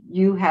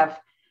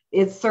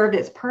it's served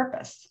its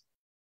purpose.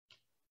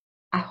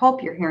 I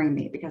hope you're hearing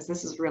me, because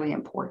this is really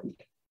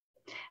important.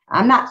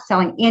 I'm not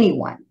telling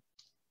anyone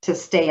to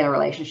stay in a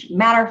relationship.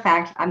 Matter of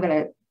fact, I'm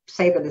going to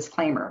say the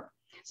disclaimer.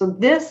 So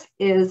this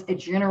is a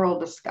general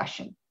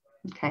discussion,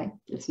 okay?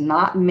 It's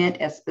not meant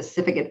as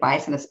specific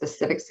advice in a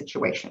specific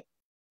situation,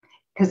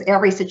 because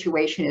every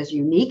situation is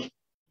unique.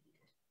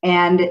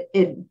 And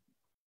if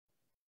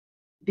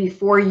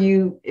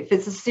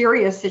it's a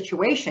serious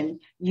situation,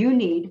 you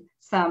need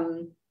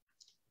some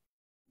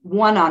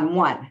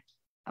one-on-one,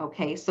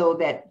 okay, so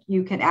that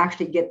you can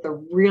actually get the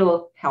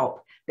real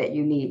help that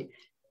you need.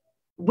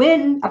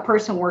 When a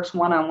person works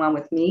one-on-one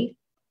with me,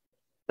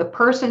 the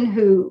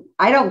person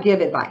I don't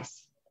give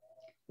advice.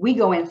 We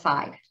go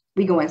inside.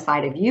 We go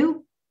inside of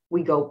you.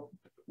 We go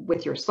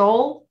with your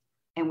soul,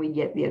 and we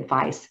get the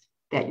advice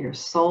that your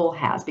soul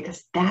has,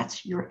 because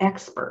that's your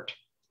expert.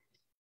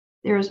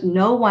 There's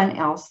no one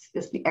else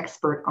is the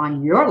expert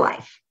on your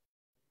life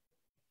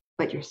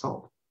but your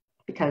soul,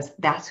 because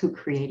that's who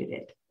created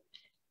it.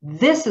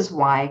 This is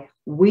why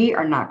we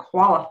are not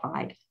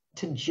qualified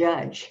to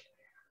judge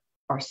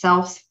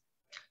ourselves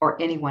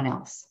or anyone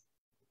else,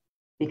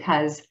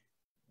 because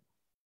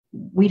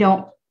we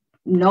don't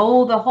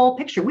know the whole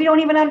picture. We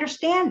don't even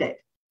understand it.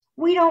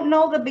 We don't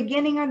know the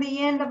beginning or the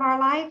end of our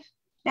life.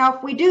 Now,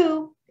 if we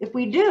do,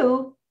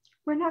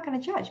 we're not going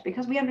to judge,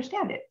 because we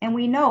understand it and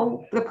we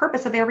know the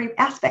purpose of every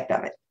aspect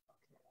of it.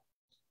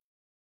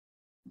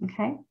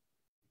 Okay.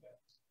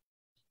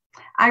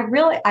 I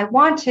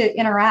want to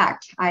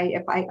interact.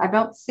 I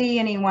don't see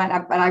anyone,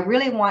 but I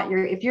really want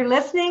if you're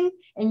listening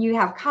and you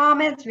have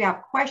comments, you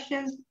have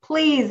questions,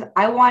 please,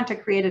 I want to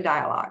create a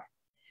dialogue.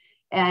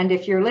 And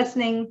if you're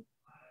listening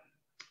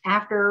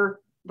after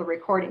the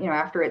recording,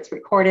 after it's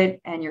recorded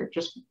and you're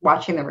just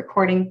watching the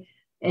recording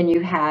and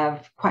you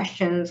have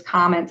questions,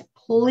 comments,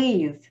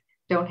 please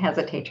don't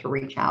hesitate to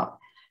reach out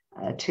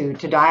to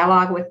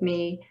dialogue with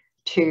me,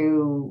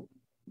 to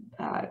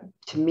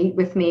meet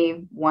with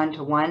me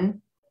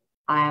one-to-one.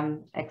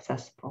 I'm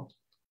accessible.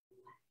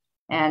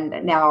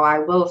 And now I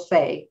will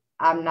say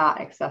I'm not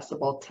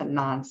accessible to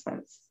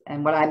nonsense.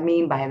 And what I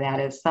mean by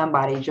that is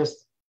somebody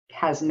just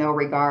has no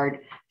regard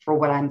for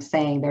what I'm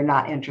saying. They're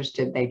not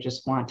interested. They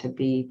just want to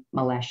be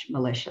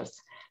malicious.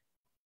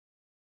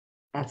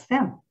 That's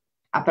them.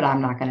 But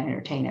I'm not going to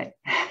entertain it.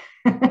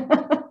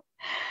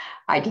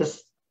 I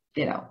just,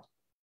 I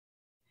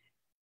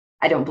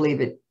don't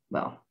believe it.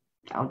 Well,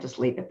 I'll just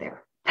leave it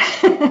there.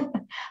 I'll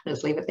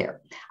just leave it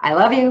there. I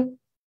love you.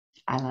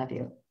 I love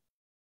you.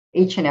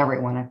 Each and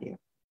every one of you.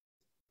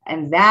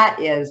 And that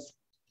is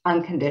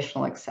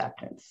unconditional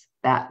acceptance.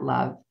 That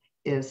love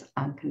is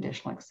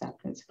unconditional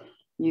acceptance.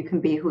 You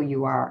can be who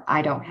you are.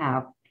 I don't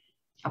have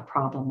a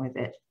problem with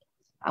it.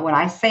 When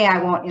I say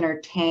I won't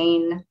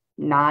entertain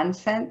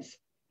nonsense,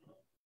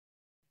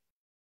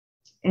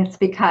 it's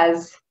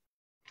because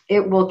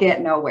it will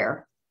get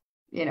nowhere.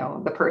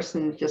 The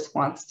person just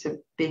wants to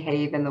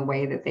behave in the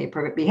way that they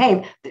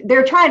behave.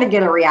 They're trying to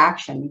get a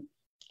reaction,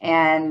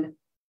 and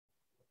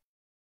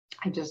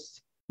I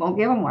just won't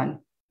give them one,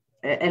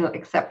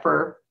 except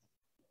for,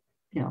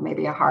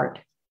 maybe a heart.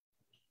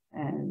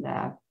 And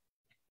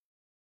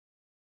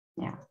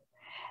yeah,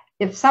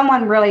 if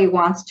someone really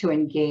wants to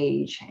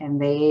engage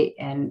and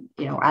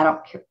I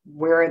don't care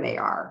where they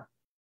are,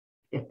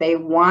 if they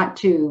want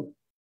to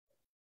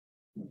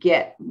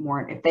get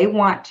more, if they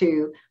want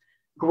to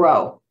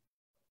grow,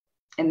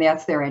 and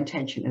that's their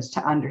intention, is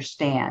to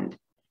understand,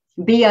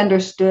 be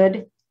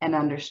understood and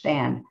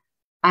understand,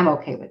 I'm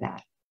okay with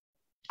that.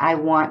 I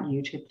want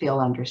you to feel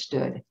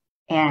understood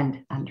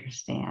and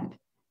understand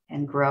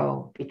and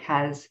grow,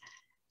 because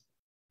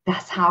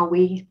that's how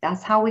we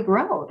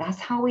grow. That's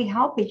how we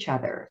help each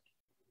other.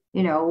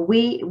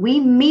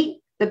 We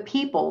meet the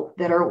people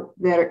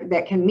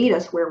that can meet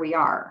us where we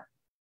are.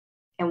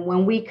 And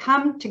when we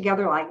come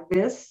together like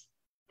this,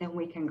 then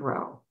we can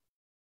grow.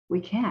 We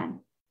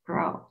can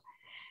grow.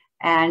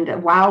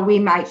 And while we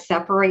might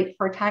separate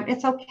for a time,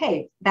 it's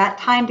okay. That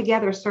time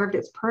together served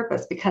its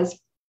purpose, because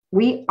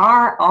we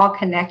are all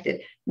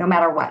connected no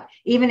matter what.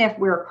 Even if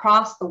we're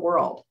across the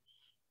world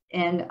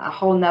in a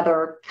whole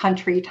nother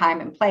country,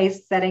 time and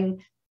place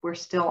setting, we're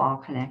still all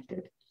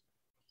connected.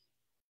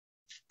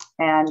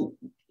 And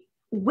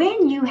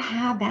when you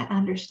have that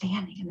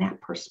understanding and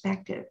that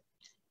perspective,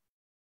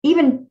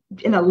 even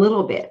in a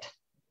little bit,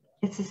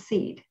 it's a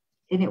seed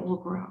and it will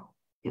grow.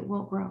 It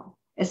will grow,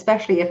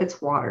 especially if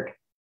it's watered.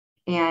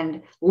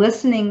 And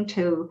listening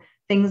to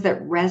things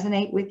that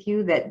resonate with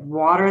you, that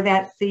water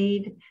that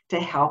seed to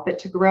help it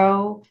to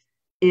grow,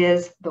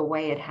 is the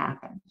way it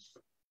happens.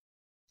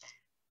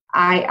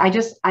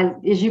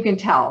 As you can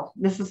tell,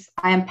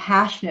 I am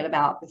passionate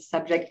about this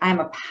subject. I'm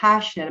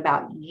passionate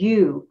about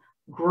you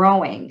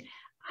growing.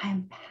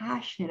 I'm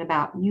passionate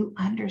about you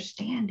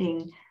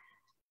understanding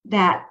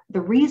that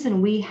the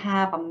reason we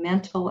have a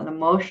mental and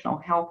emotional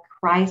health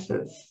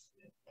crisis,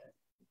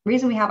 the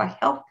reason we have a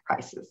health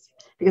crisis,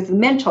 because the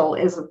mental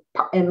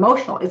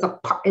emotional is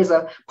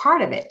a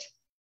part of it.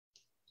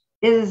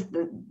 It is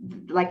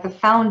like the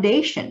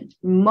foundation.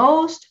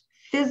 Most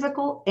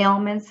physical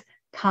ailments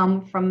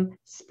come from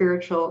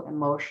spiritual,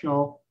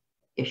 emotional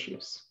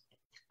issues,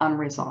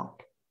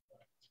 unresolved,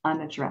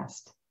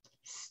 unaddressed,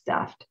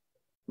 stuffed,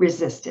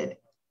 resisted,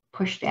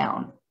 pushed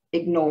down,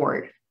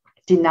 ignored,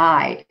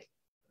 denied.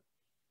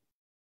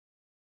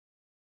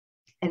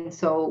 And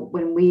so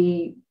when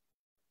we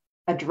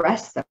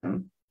address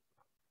them,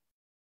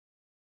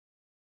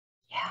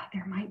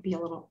 there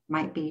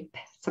might be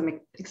some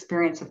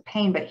experience of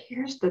pain, but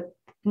here's the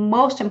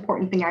most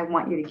important thing I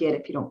want you to get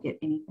if you don't get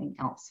anything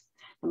else.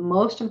 The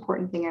most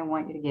important thing I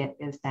want you to get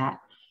is that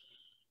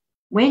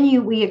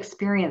when we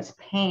experience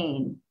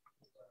pain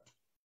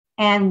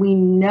and we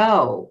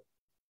know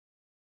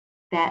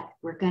that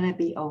we're going to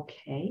be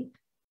okay,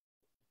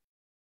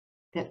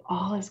 that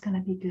all is going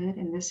to be good,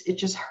 and it's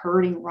just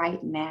hurting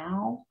right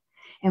now,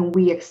 and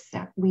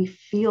we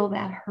feel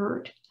that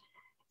hurt,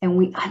 and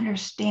we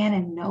understand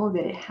and know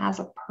that it has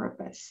a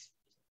purpose,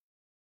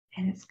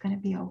 and it's going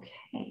to be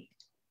okay.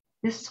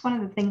 This is one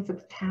of the things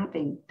that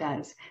tapping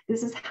does.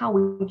 This is how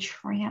we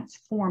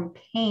transform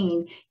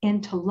pain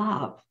into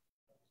love,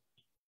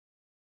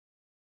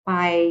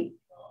 by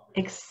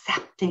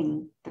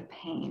accepting the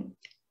pain,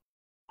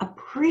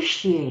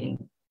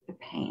 appreciating the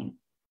pain,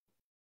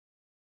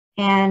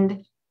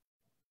 and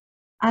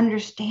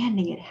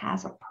understanding it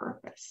has a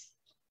purpose.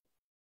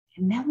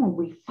 And then when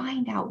we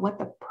find out what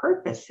the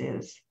purpose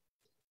is,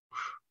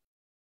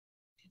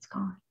 it's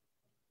gone.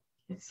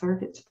 It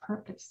served its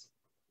purpose.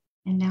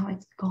 And now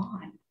it's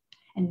gone.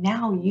 And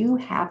now you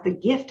have the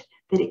gift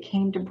that it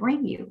came to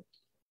bring you.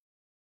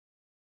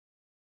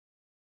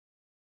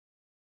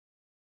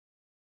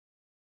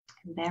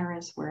 And there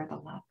is where the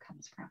love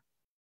comes from.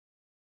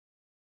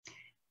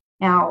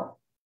 Now,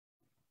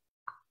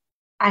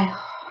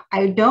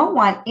 I don't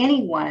want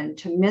anyone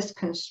to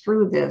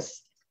misconstrue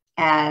this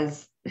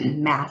as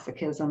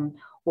masochism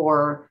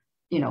or,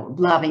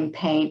 loving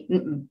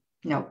pain.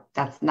 No,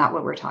 that's not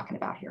what we're talking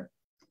about here.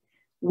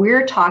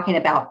 We're talking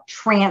about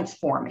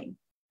transforming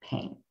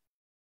pain.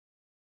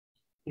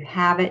 You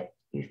have it,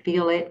 you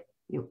feel it,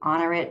 you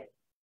honor it,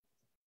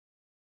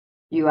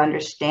 you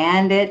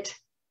understand it.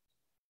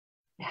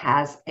 It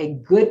has a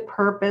good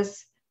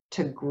purpose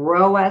to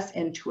grow us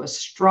into a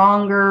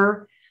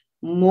stronger,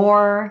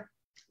 more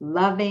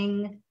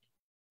loving,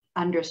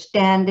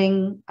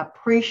 understanding,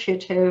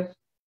 appreciative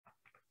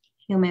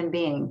human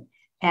being,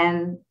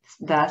 and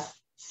thus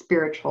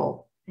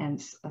spiritual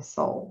and a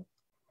soul.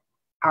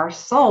 Our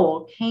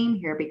soul came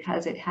here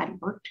because it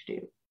had work to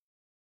do.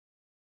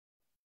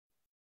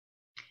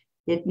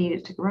 It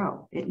needed to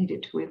grow. It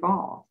needed to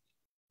evolve.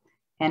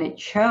 And it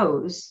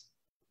chose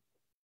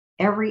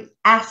every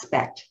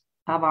aspect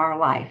of our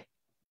life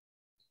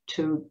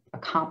to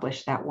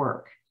accomplish that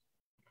work.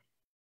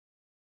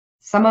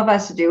 Some of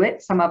us do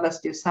it. Some of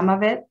us do some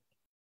of it.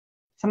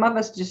 Some of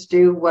us just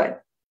do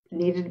what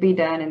needed to be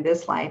done in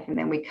this life, and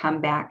then we come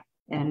back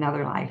in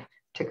another life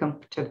to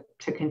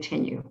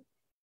continue.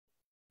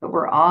 But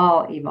we're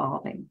all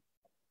evolving.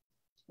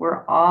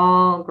 We're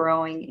all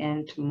growing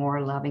into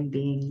more loving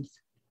beings,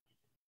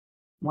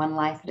 one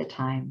life at a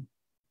time,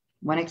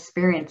 one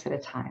experience at a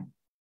time.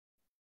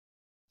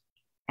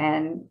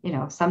 And,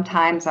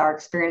 sometimes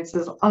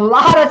a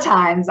lot of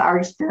times our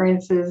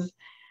experiences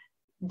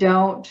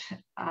don't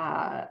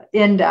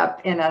end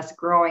up in us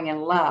growing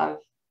in love,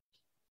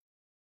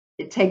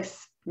 it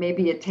takes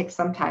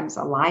sometimes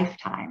a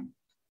lifetime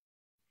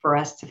for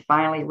us to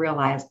finally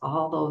realize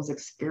all those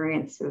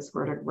experiences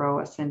were to grow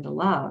us into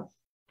love.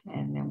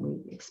 And then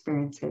we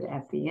experience it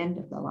at the end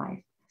of the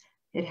life.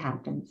 It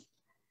happens.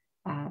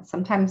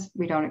 Sometimes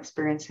we don't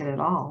experience it at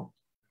all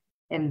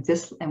in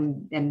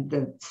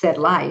the said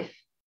life.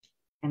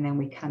 And then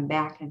we come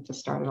back and to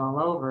start it all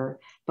over.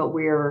 But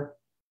we're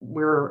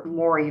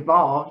more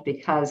evolved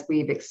because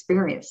we've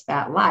experienced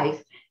that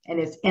life and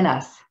it's in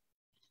us.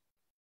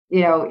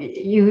 You know,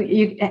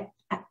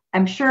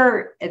 I'm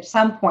sure at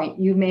some point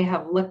you may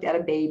have looked at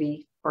a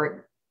baby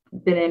or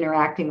been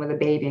interacting with a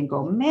baby and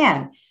go,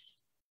 man,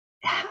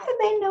 how do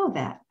they know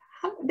that?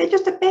 They're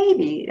just a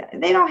baby.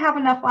 They don't have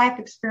enough life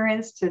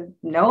experience to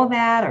know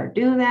that or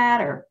do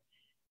that,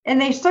 and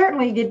they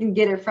certainly didn't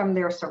get it from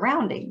their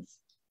surroundings.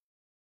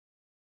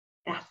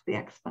 That's the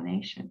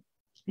explanation.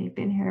 They've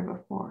been here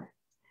before.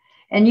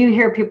 And you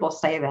hear people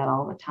say that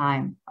all the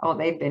time. Oh,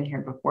 they've been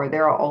here before.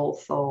 They're an old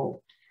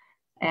soul.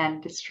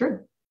 And it's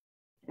true.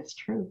 It's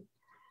true.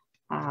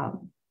 I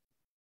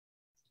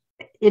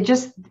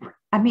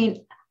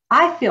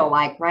feel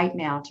like right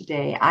now,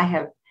 today, I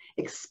have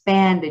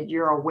expanded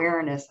your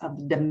awareness of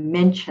the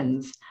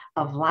dimensions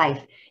of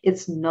life.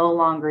 It's no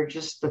longer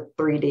just the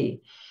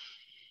 3D,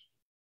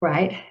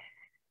 right?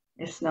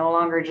 It's no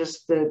longer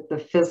just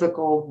the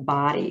physical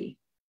body,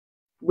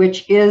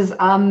 which is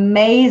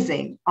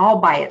amazing all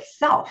by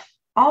itself.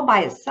 All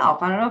by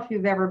itself. I don't know if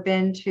you've ever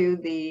been to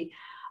the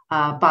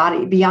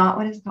Body Beyond,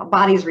 what is it called?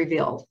 Bodies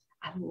Revealed.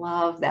 I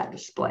love that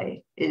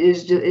display. It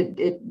is just,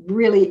 it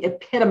really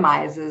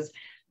epitomizes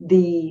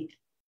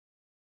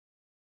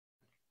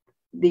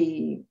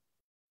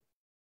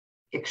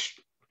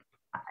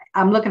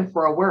I'm looking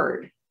for a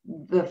word,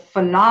 the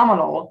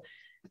phenomenal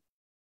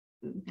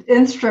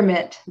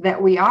instrument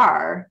that we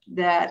are,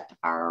 that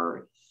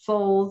our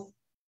souls,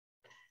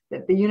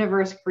 that the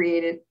universe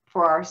created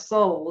for our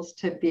souls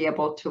to be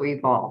able to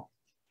evolve.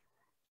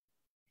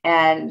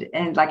 And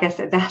like I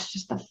said, that's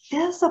just the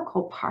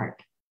physical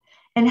part,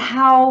 and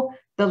how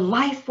the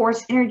life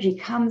force energy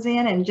comes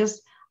in and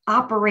just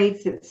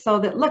operates it so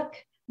that, look,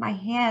 my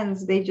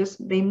hands,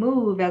 they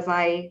move as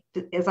I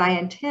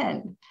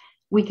intend.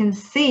 We can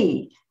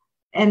see,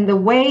 and the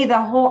way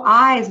the whole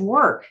eyes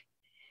work,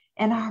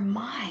 and our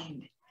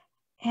mind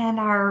and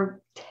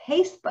our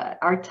taste bud,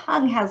 our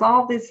tongue has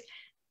all this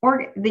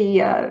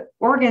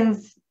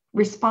organs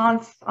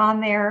response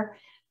on there.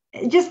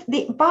 Just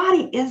the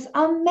body is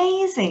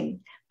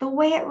amazing. The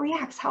way it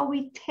reacts, how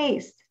we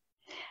taste,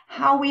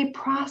 how we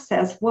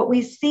process what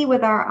we see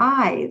with our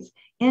eyes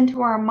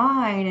into our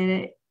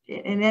mind,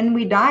 and then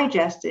we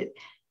digest it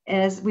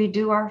as we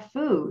do our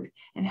food,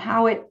 and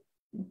how it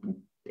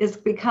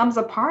becomes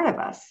a part of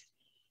us.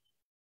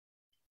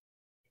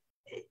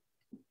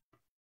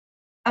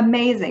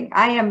 Amazing.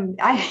 I am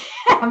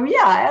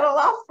at a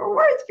loss for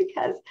words,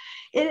 because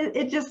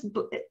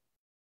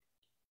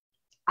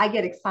I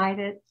get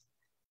excited.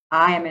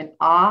 I am in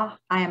awe.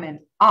 I am in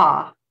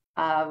awe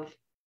of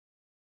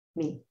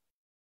me,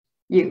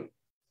 you,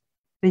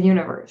 the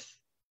universe,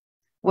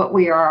 what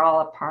we are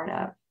all a part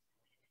of.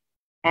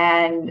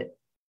 And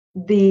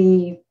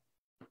the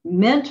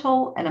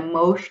mental and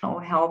emotional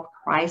health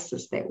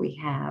crisis that we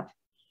have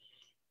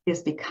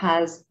is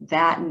because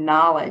that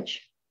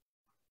knowledge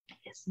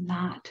is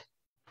not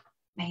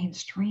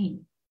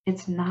mainstream.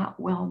 It's not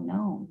well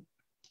known.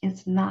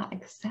 It's not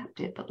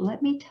accepted. But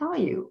let me tell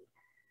you,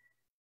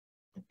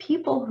 the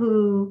people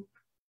who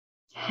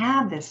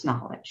have this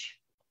knowledge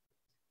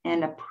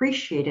and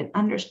appreciate it,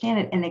 understand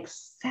it, and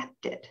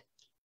accept it,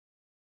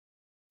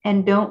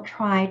 and don't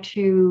try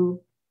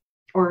to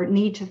or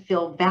need to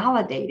feel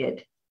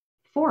validated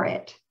for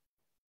it,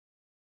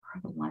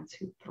 are the ones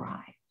who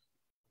thrive.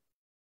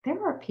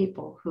 There are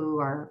people who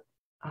are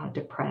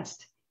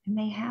depressed and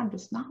they have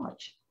this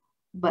knowledge,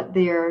 but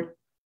there's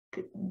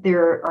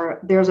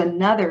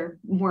another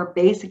more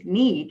basic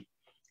need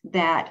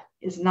that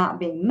is not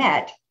being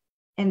met,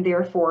 and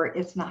therefore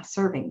it's not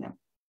serving them.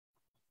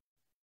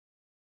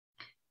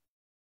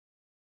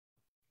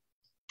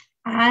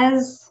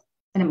 As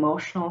an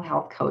emotional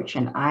health coach,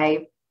 and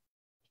I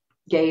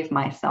gave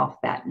myself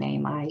that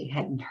name, I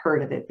hadn't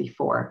heard of it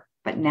before,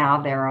 but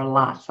now there are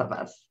lots of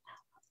us.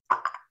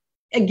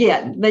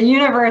 Again, the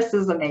universe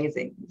is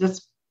amazing.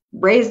 Just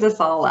raised us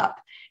all up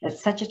at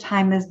such a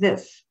time as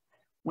this,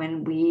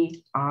 when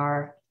we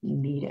are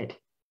needed.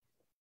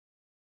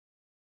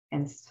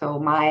 And so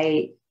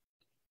my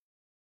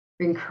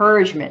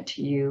encouragement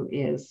to you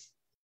is,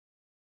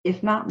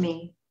 if not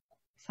me,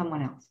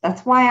 someone else.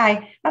 That's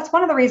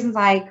one of the reasons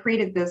I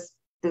created this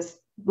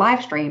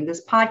live stream,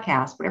 this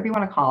podcast, whatever you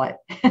want to call it,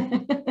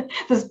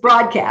 this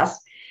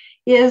broadcast,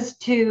 is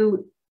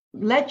to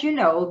let you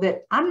know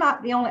that I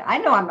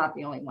know I'm not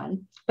the only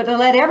one, but to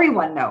let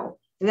everyone know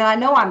that I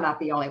know I'm not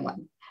the only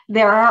one.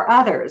 There are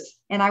others,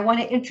 and I want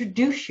to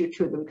introduce you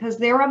to them because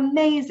they're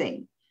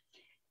amazing.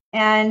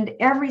 And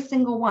every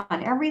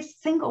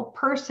single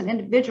person,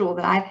 individual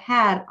that I've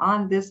had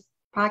on this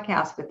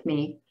podcast with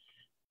me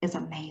is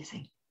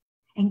amazing.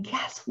 And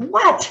guess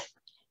what?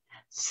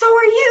 So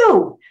are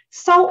you.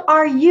 So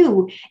are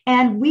you.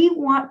 And we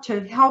want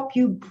to help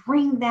you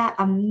bring that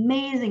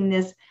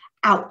amazingness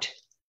out.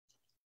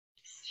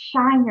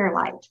 Shine your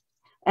light.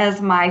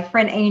 As my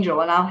friend Angel,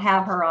 and I'll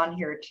have her on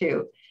here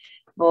too,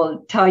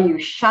 will tell you,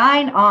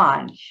 shine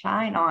on,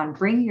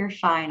 bring your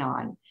shine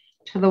on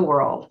to the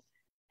world.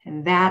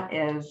 And that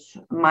is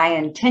my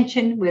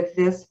intention with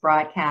this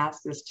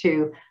broadcast, is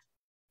to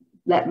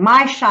let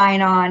my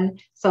shine on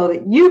so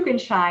that you can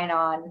shine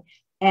on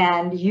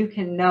and you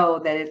can know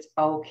that it's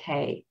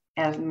okay.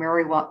 As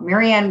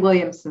Marianne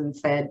Williamson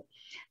said,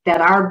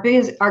 that our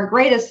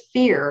greatest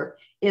fear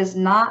is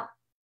not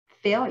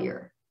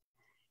failure.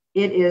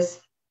 It is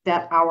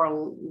that our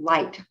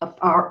light of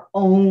our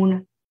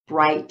own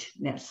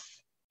brightness,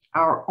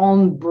 our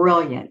own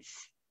brilliance.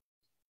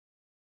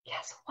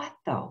 Guess what,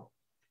 though?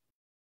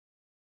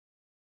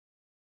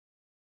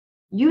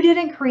 You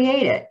didn't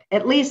create it.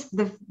 At least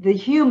the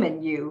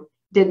human you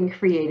didn't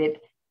create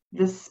it.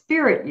 The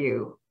spirit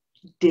you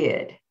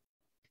did.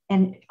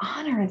 And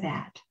honor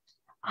that.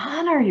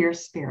 Honor your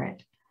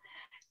spirit.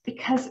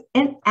 Because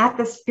at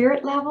the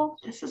spirit level,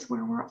 this is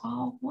where we're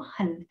all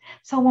one.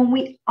 So when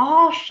we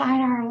all shine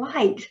our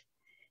light,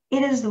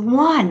 it is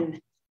one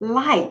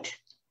light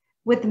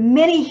with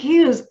many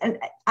hues. And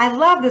I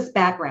love this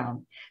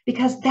background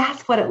because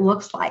that's what it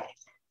looks like.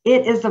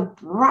 It is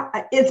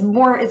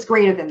it's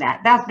greater than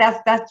that.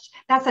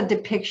 That's a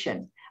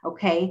depiction,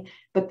 okay?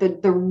 But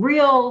the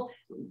real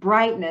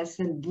brightness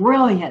and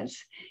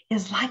brilliance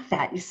is like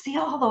that. You see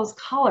all those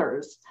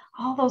colors,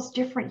 all those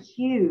different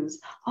hues,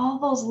 all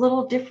those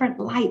little different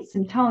lights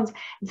and tones.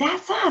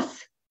 That's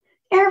us.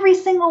 Every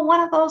single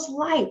one of those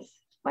lights,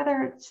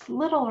 whether it's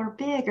little or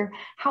big or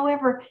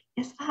however,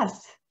 is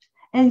us.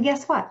 And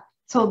guess what?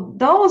 So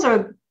those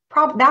are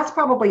that's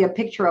probably a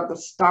picture of the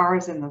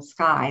stars in the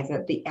sky,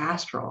 the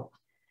astral.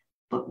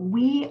 But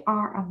we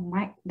are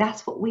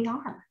that's what we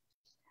are.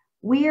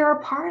 We are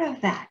a part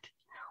of that.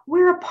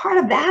 We're a part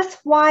of that's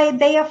why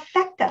they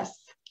affect us.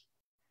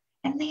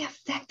 And they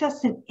affect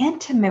us in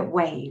intimate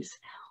ways.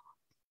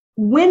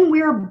 When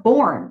we're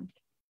born,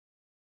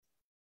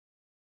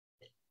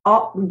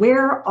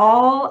 where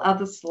all of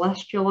the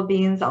celestial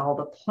beings, all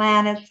the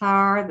planets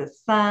are, the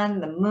sun,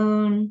 the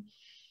moon,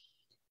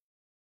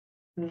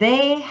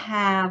 they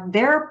have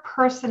their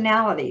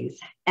personalities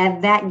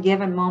at that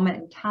given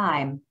moment in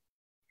time.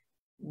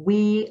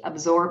 We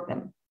absorb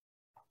them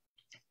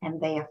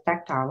and they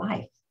affect our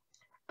life.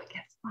 But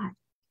guess what?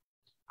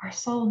 Our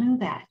soul knew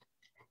that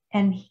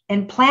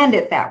and planned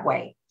it that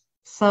way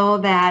so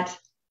that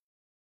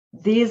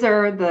these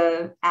are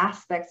the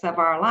aspects of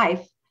our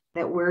life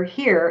that we're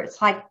here.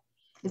 It's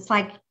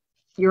like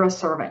you're a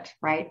servant,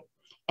 right?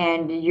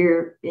 And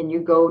you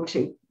go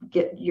to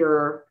get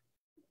your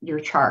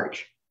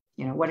charge.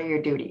 You know, what are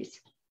your duties?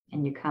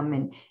 And you come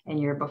in and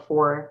you're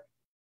before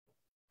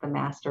the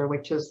master,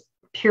 which is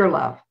pure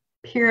love,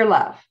 pure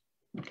love.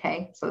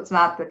 Okay. So it's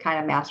not the kind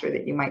of master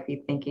that you might be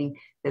thinking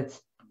that's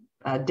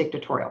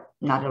dictatorial.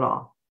 Not at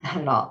all. Not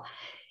at all.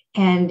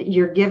 And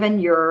you're given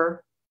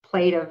your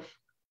plate of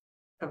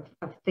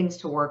things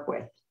to work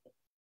with.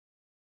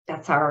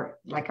 That's our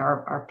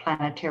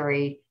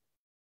planetary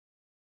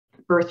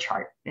birth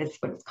chart. Is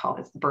what it's called.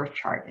 It's the birth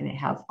chart. And it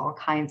has all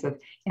kinds of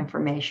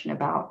information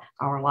about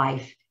our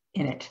life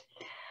in it.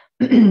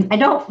 I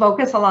don't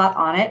focus a lot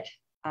on it,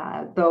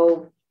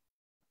 though,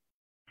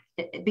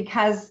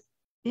 because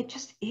it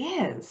just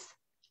is.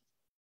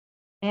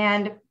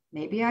 And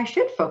maybe I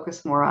should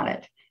focus more on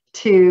it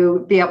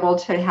to be able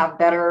to have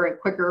better and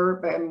quicker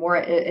and more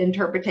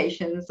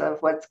interpretations of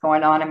what's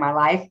going on in my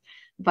life.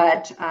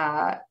 But,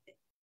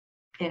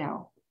 you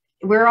know,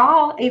 we're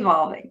all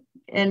evolving.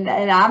 And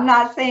I'm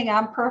not saying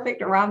I'm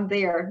perfect or I'm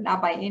there,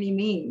 not by any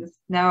means.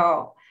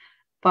 No.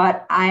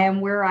 But I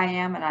am where I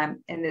am,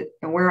 and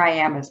where I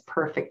am is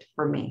perfect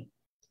for me.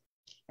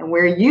 And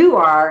where you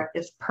are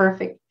is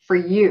perfect for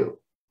you.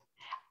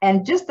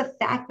 And just the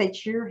fact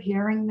that you're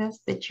hearing this,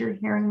 that you're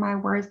hearing my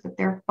words, that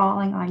they're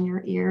falling on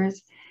your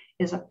ears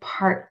is a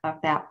part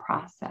of that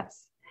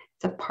process.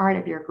 It's a part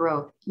of your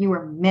growth. You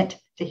were meant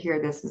to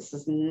hear this. This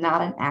is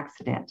not an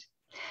accident.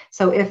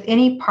 So if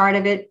any part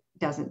of it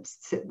doesn't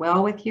sit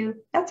well with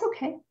you, that's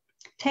okay.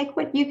 Take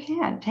what you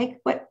can. Take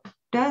what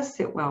does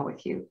sit well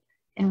with you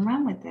and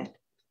run with it.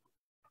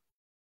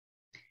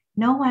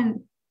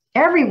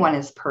 Everyone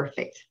is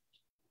perfect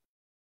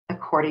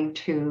according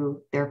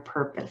to their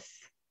purpose.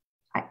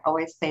 I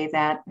always say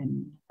that,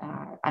 and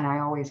I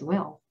always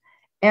will.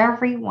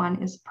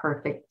 Everyone is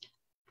perfect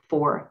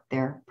for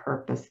their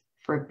purpose,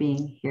 for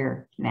being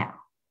here now.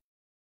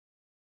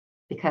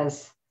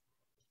 Because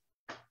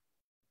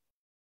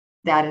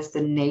that is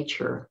the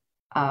nature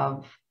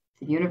of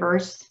the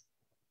universe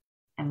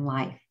and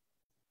life.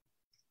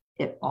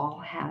 It all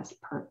has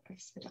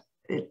purpose.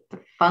 The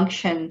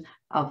function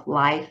of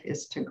life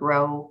is to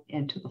grow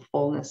into the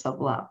fullness of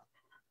love.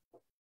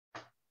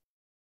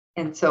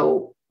 And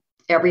so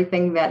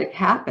everything that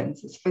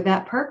happens is for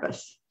that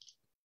purpose.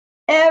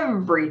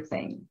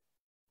 Everything.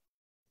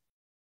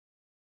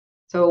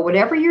 So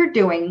whatever you're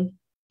doing,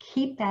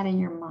 keep that in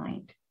your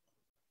mind.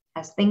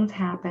 As things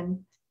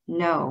happen,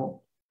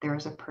 know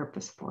there's a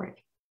purpose for it.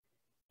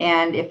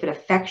 And if it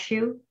affects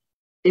you,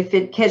 if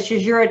it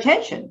catches your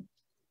attention,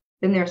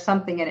 then there's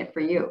something in it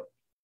for you.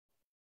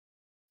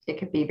 It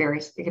could be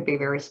very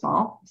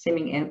small,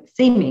 seeming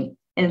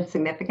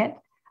insignificant,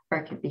 or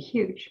it could be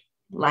huge,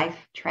 life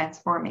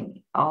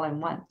transforming all in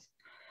once.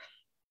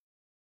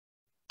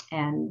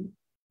 And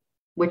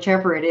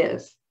whichever it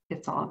is,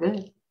 it's all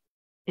good.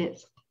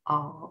 It's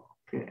all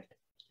good.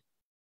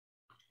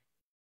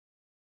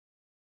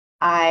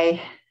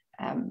 I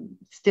am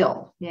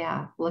still,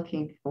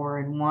 looking for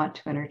and want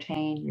to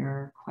entertain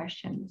your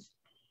questions,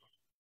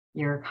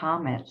 your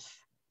comments,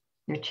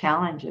 your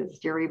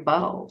challenges, your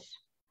rebuttals.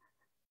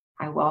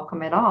 I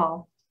welcome it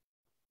all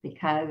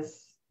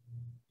because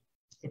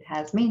it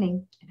has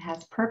meaning, it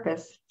has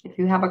purpose. If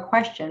you have a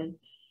question,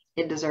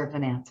 it deserves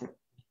an answer.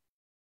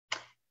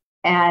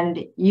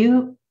 And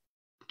you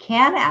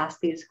can ask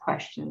these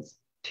questions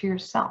to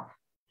yourself.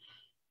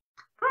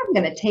 I'm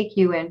going to take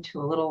you into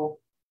a little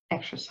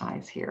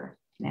exercise here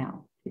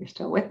now. You're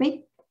still with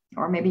me,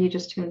 or maybe you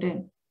just tuned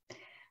in.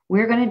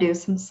 We're going to do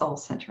some soul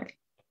centering.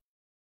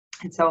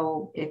 And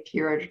so if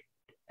you're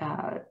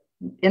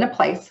in a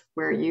place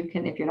where you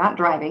can, if you're not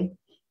driving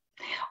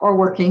or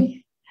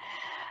working,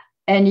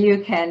 and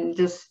you can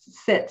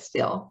just sit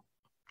still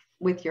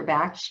with your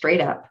back straight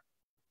up,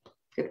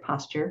 good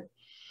posture.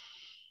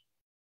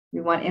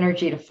 We want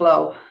energy to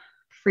flow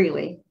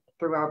freely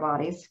through our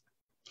bodies.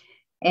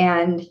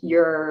 And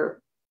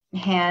your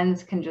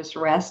hands can just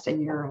rest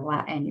in your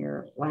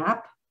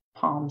lap,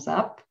 palms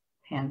up,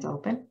 hands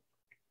open.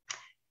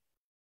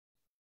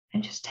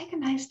 And just take a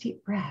nice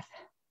deep breath.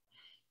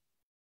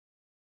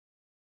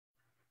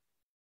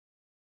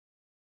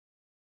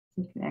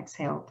 You can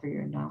exhale through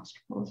your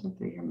nostrils or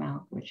through your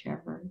mouth,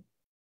 whichever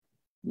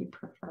you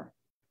prefer.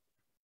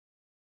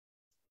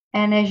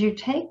 And as you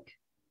take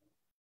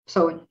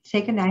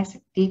a nice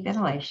deep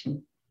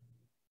inhalation.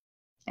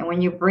 And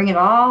when you bring it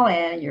all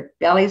in, your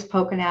belly's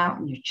poking out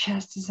and your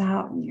chest is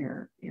out and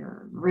your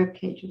rib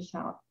cage is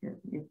out.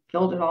 You've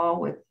filled it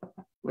all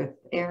with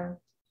air,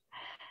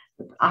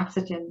 with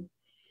oxygen.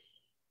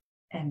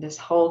 And just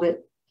hold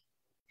it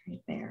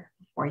right there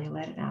before you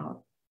let it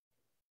out.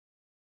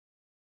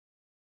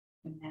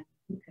 And then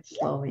you can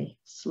slowly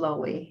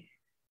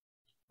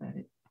let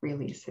it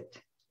release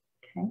it.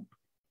 Okay.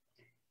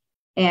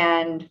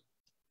 And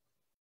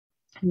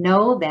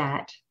know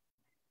that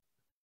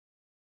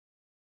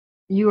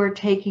you are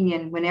taking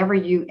in, whenever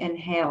you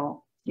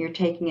inhale, you're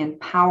taking in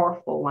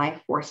powerful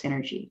life force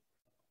energy.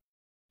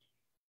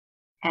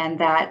 And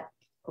that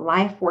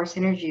life force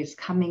energy is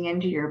coming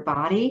into your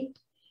body.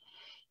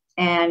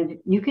 And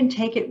you can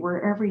take it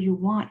wherever you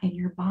want in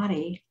your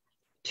body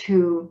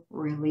to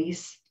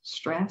release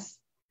stress,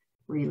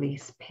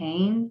 release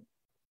pain,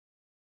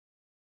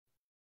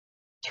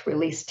 to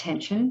release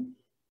tension.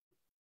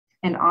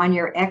 And on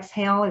your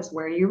exhale is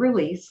where you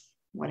release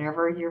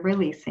whatever you're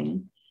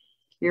releasing.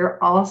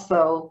 You're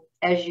also,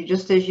 as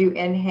you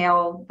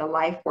inhale the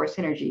life force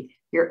energy,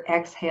 you're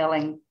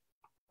exhaling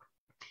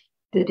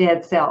the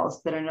dead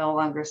cells that are no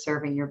longer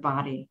serving your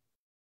body.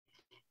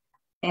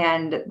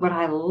 And what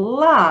I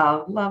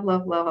love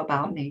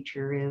about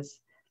nature is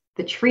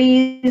the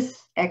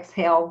trees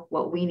exhale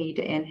what we need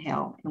to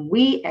inhale, and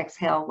we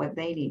exhale what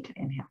they need to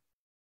inhale.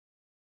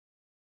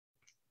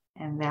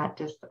 And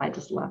I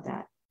just love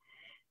that.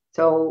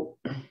 So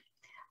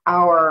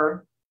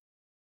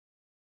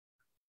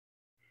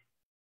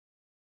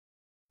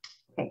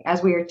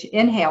as we are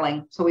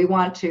inhaling, so we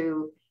want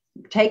to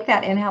take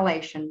that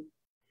inhalation,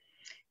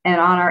 and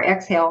on our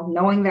exhale,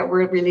 knowing that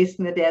we're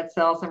releasing the dead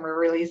cells and we're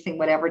releasing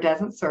whatever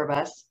doesn't serve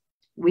us,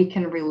 we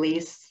can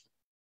release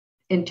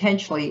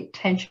intentionally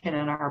tension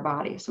in our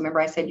body. So remember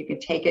I said you can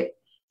take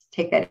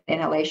that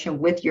inhalation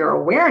with your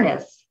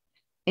awareness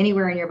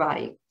anywhere in your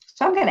body.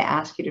 So I'm going to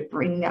ask you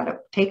to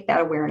take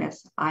that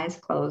awareness, eyes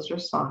closed or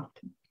soft,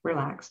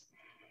 relaxed,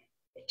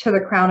 to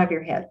the crown of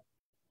your head.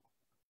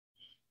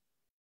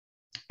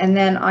 And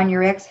then on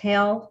your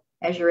exhale,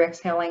 as you're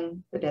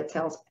exhaling the dead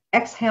cells,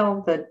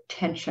 exhale the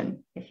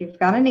tension. If you've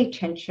got any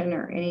tension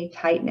or any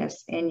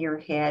tightness in your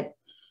head,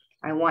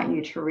 I want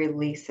you to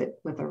release it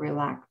with a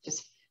relax.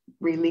 Just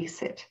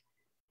release it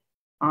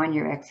on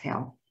your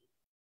exhale.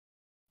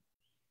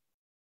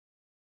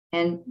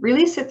 And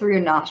release it through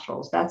your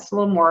nostrils. That's a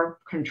little more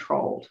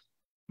controlled.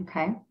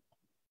 Okay.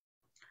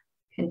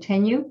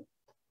 Continue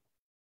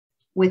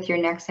with your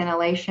next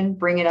inhalation.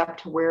 Bring it up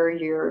to where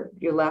you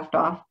left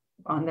off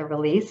on the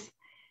release.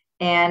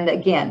 And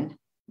again,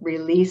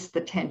 release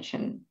the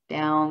tension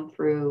down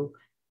through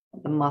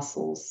the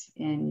muscles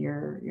in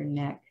your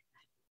neck,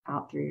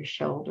 out through your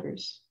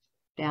shoulders,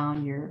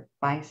 down your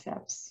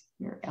biceps,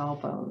 your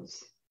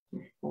elbows,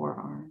 your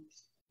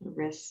forearms, your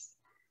wrists,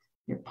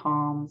 your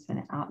palms,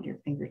 and out your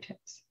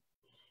fingertips.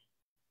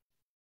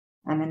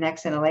 On the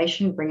next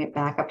inhalation, bring it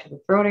back up to the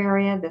throat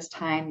area. This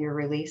time you're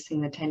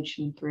releasing the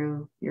tension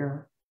through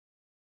your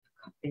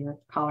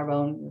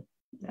collarbone,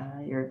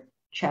 your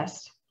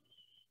chest,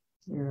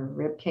 your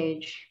rib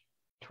cage,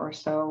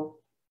 torso,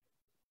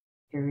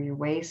 through your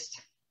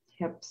waist,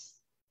 hips,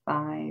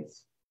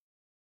 thighs.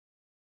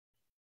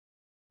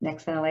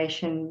 Next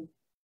inhalation,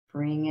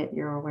 bring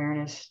your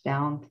awareness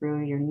down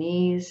through your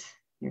knees,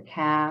 your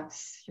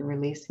calves. You're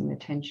releasing the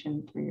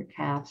tension through your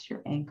calves,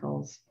 your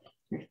ankles,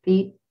 your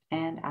feet,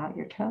 and out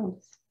your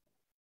toes.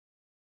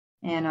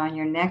 And on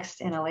your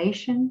next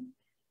inhalation,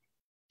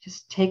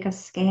 just take a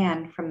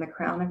scan from the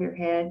crown of your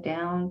head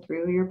down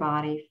through your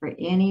body for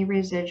any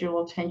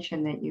residual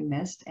tension that you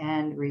missed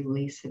and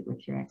release it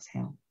with your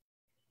exhale.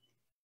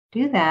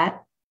 Do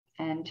that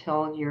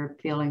until you're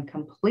feeling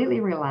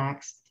completely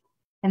relaxed.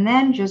 And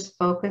then just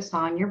focus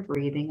on your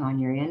breathing, on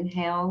your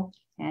inhale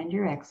and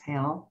your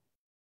exhale.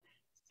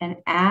 And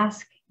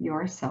ask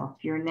yourself,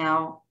 you're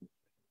now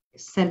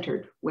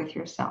centered with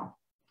yourself.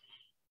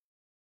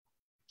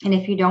 And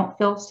if you don't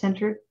feel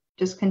centered,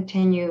 just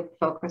continue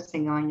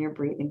focusing on your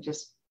breathing.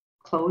 Just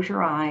close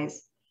your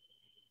eyes,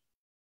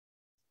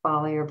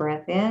 follow your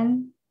breath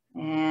in,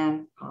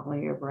 and follow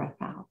your breath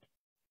out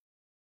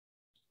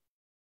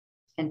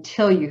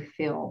until you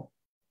feel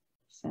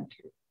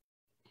centered.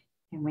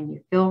 And when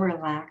you feel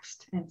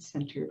relaxed and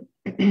centered,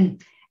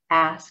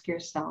 ask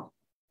yourself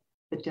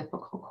the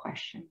difficult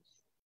questions.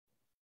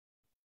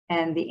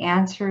 And the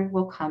answer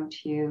will come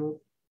to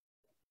you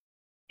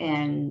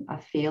in a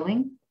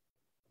feeling,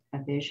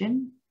 a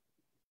vision,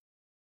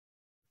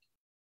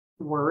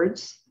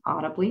 words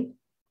audibly,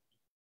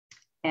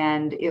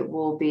 and it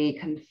will be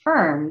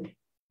confirmed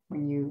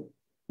when you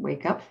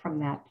wake up from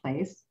that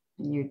place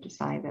and you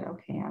decide that,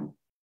 okay, I'm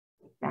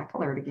back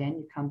alert again.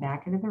 You come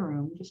back into the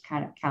room, just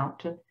kind of count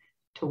to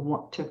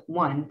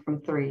one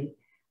from 3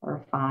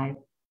 or 5,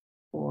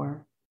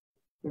 4,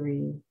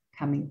 3,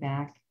 coming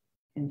back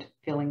and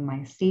feeling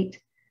my seat,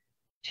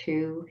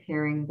 2,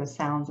 hearing the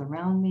sounds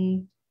around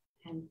me,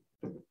 and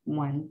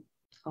 1,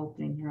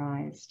 opening your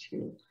eyes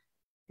to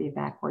be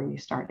back where you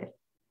started.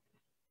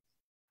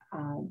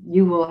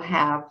 You will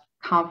have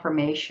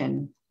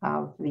confirmation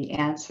of the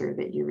answer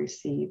that you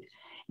received.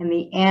 And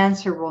the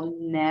answer will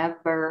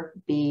never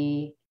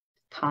be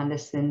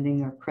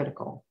condescending or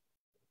critical.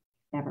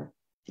 Never.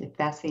 If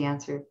that's the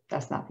answer,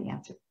 that's not the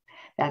answer.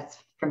 That's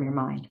from your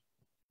mind.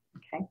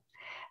 Okay.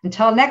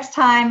 Until next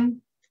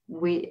time,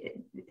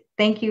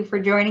 thank you for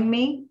joining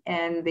me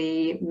in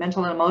the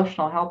mental and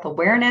emotional health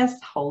awareness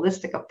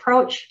holistic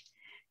approach.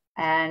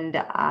 And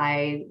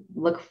I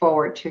look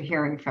forward to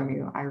hearing from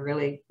you. I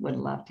really would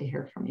love to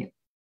hear from you.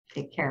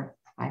 Take care.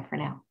 Bye for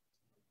now.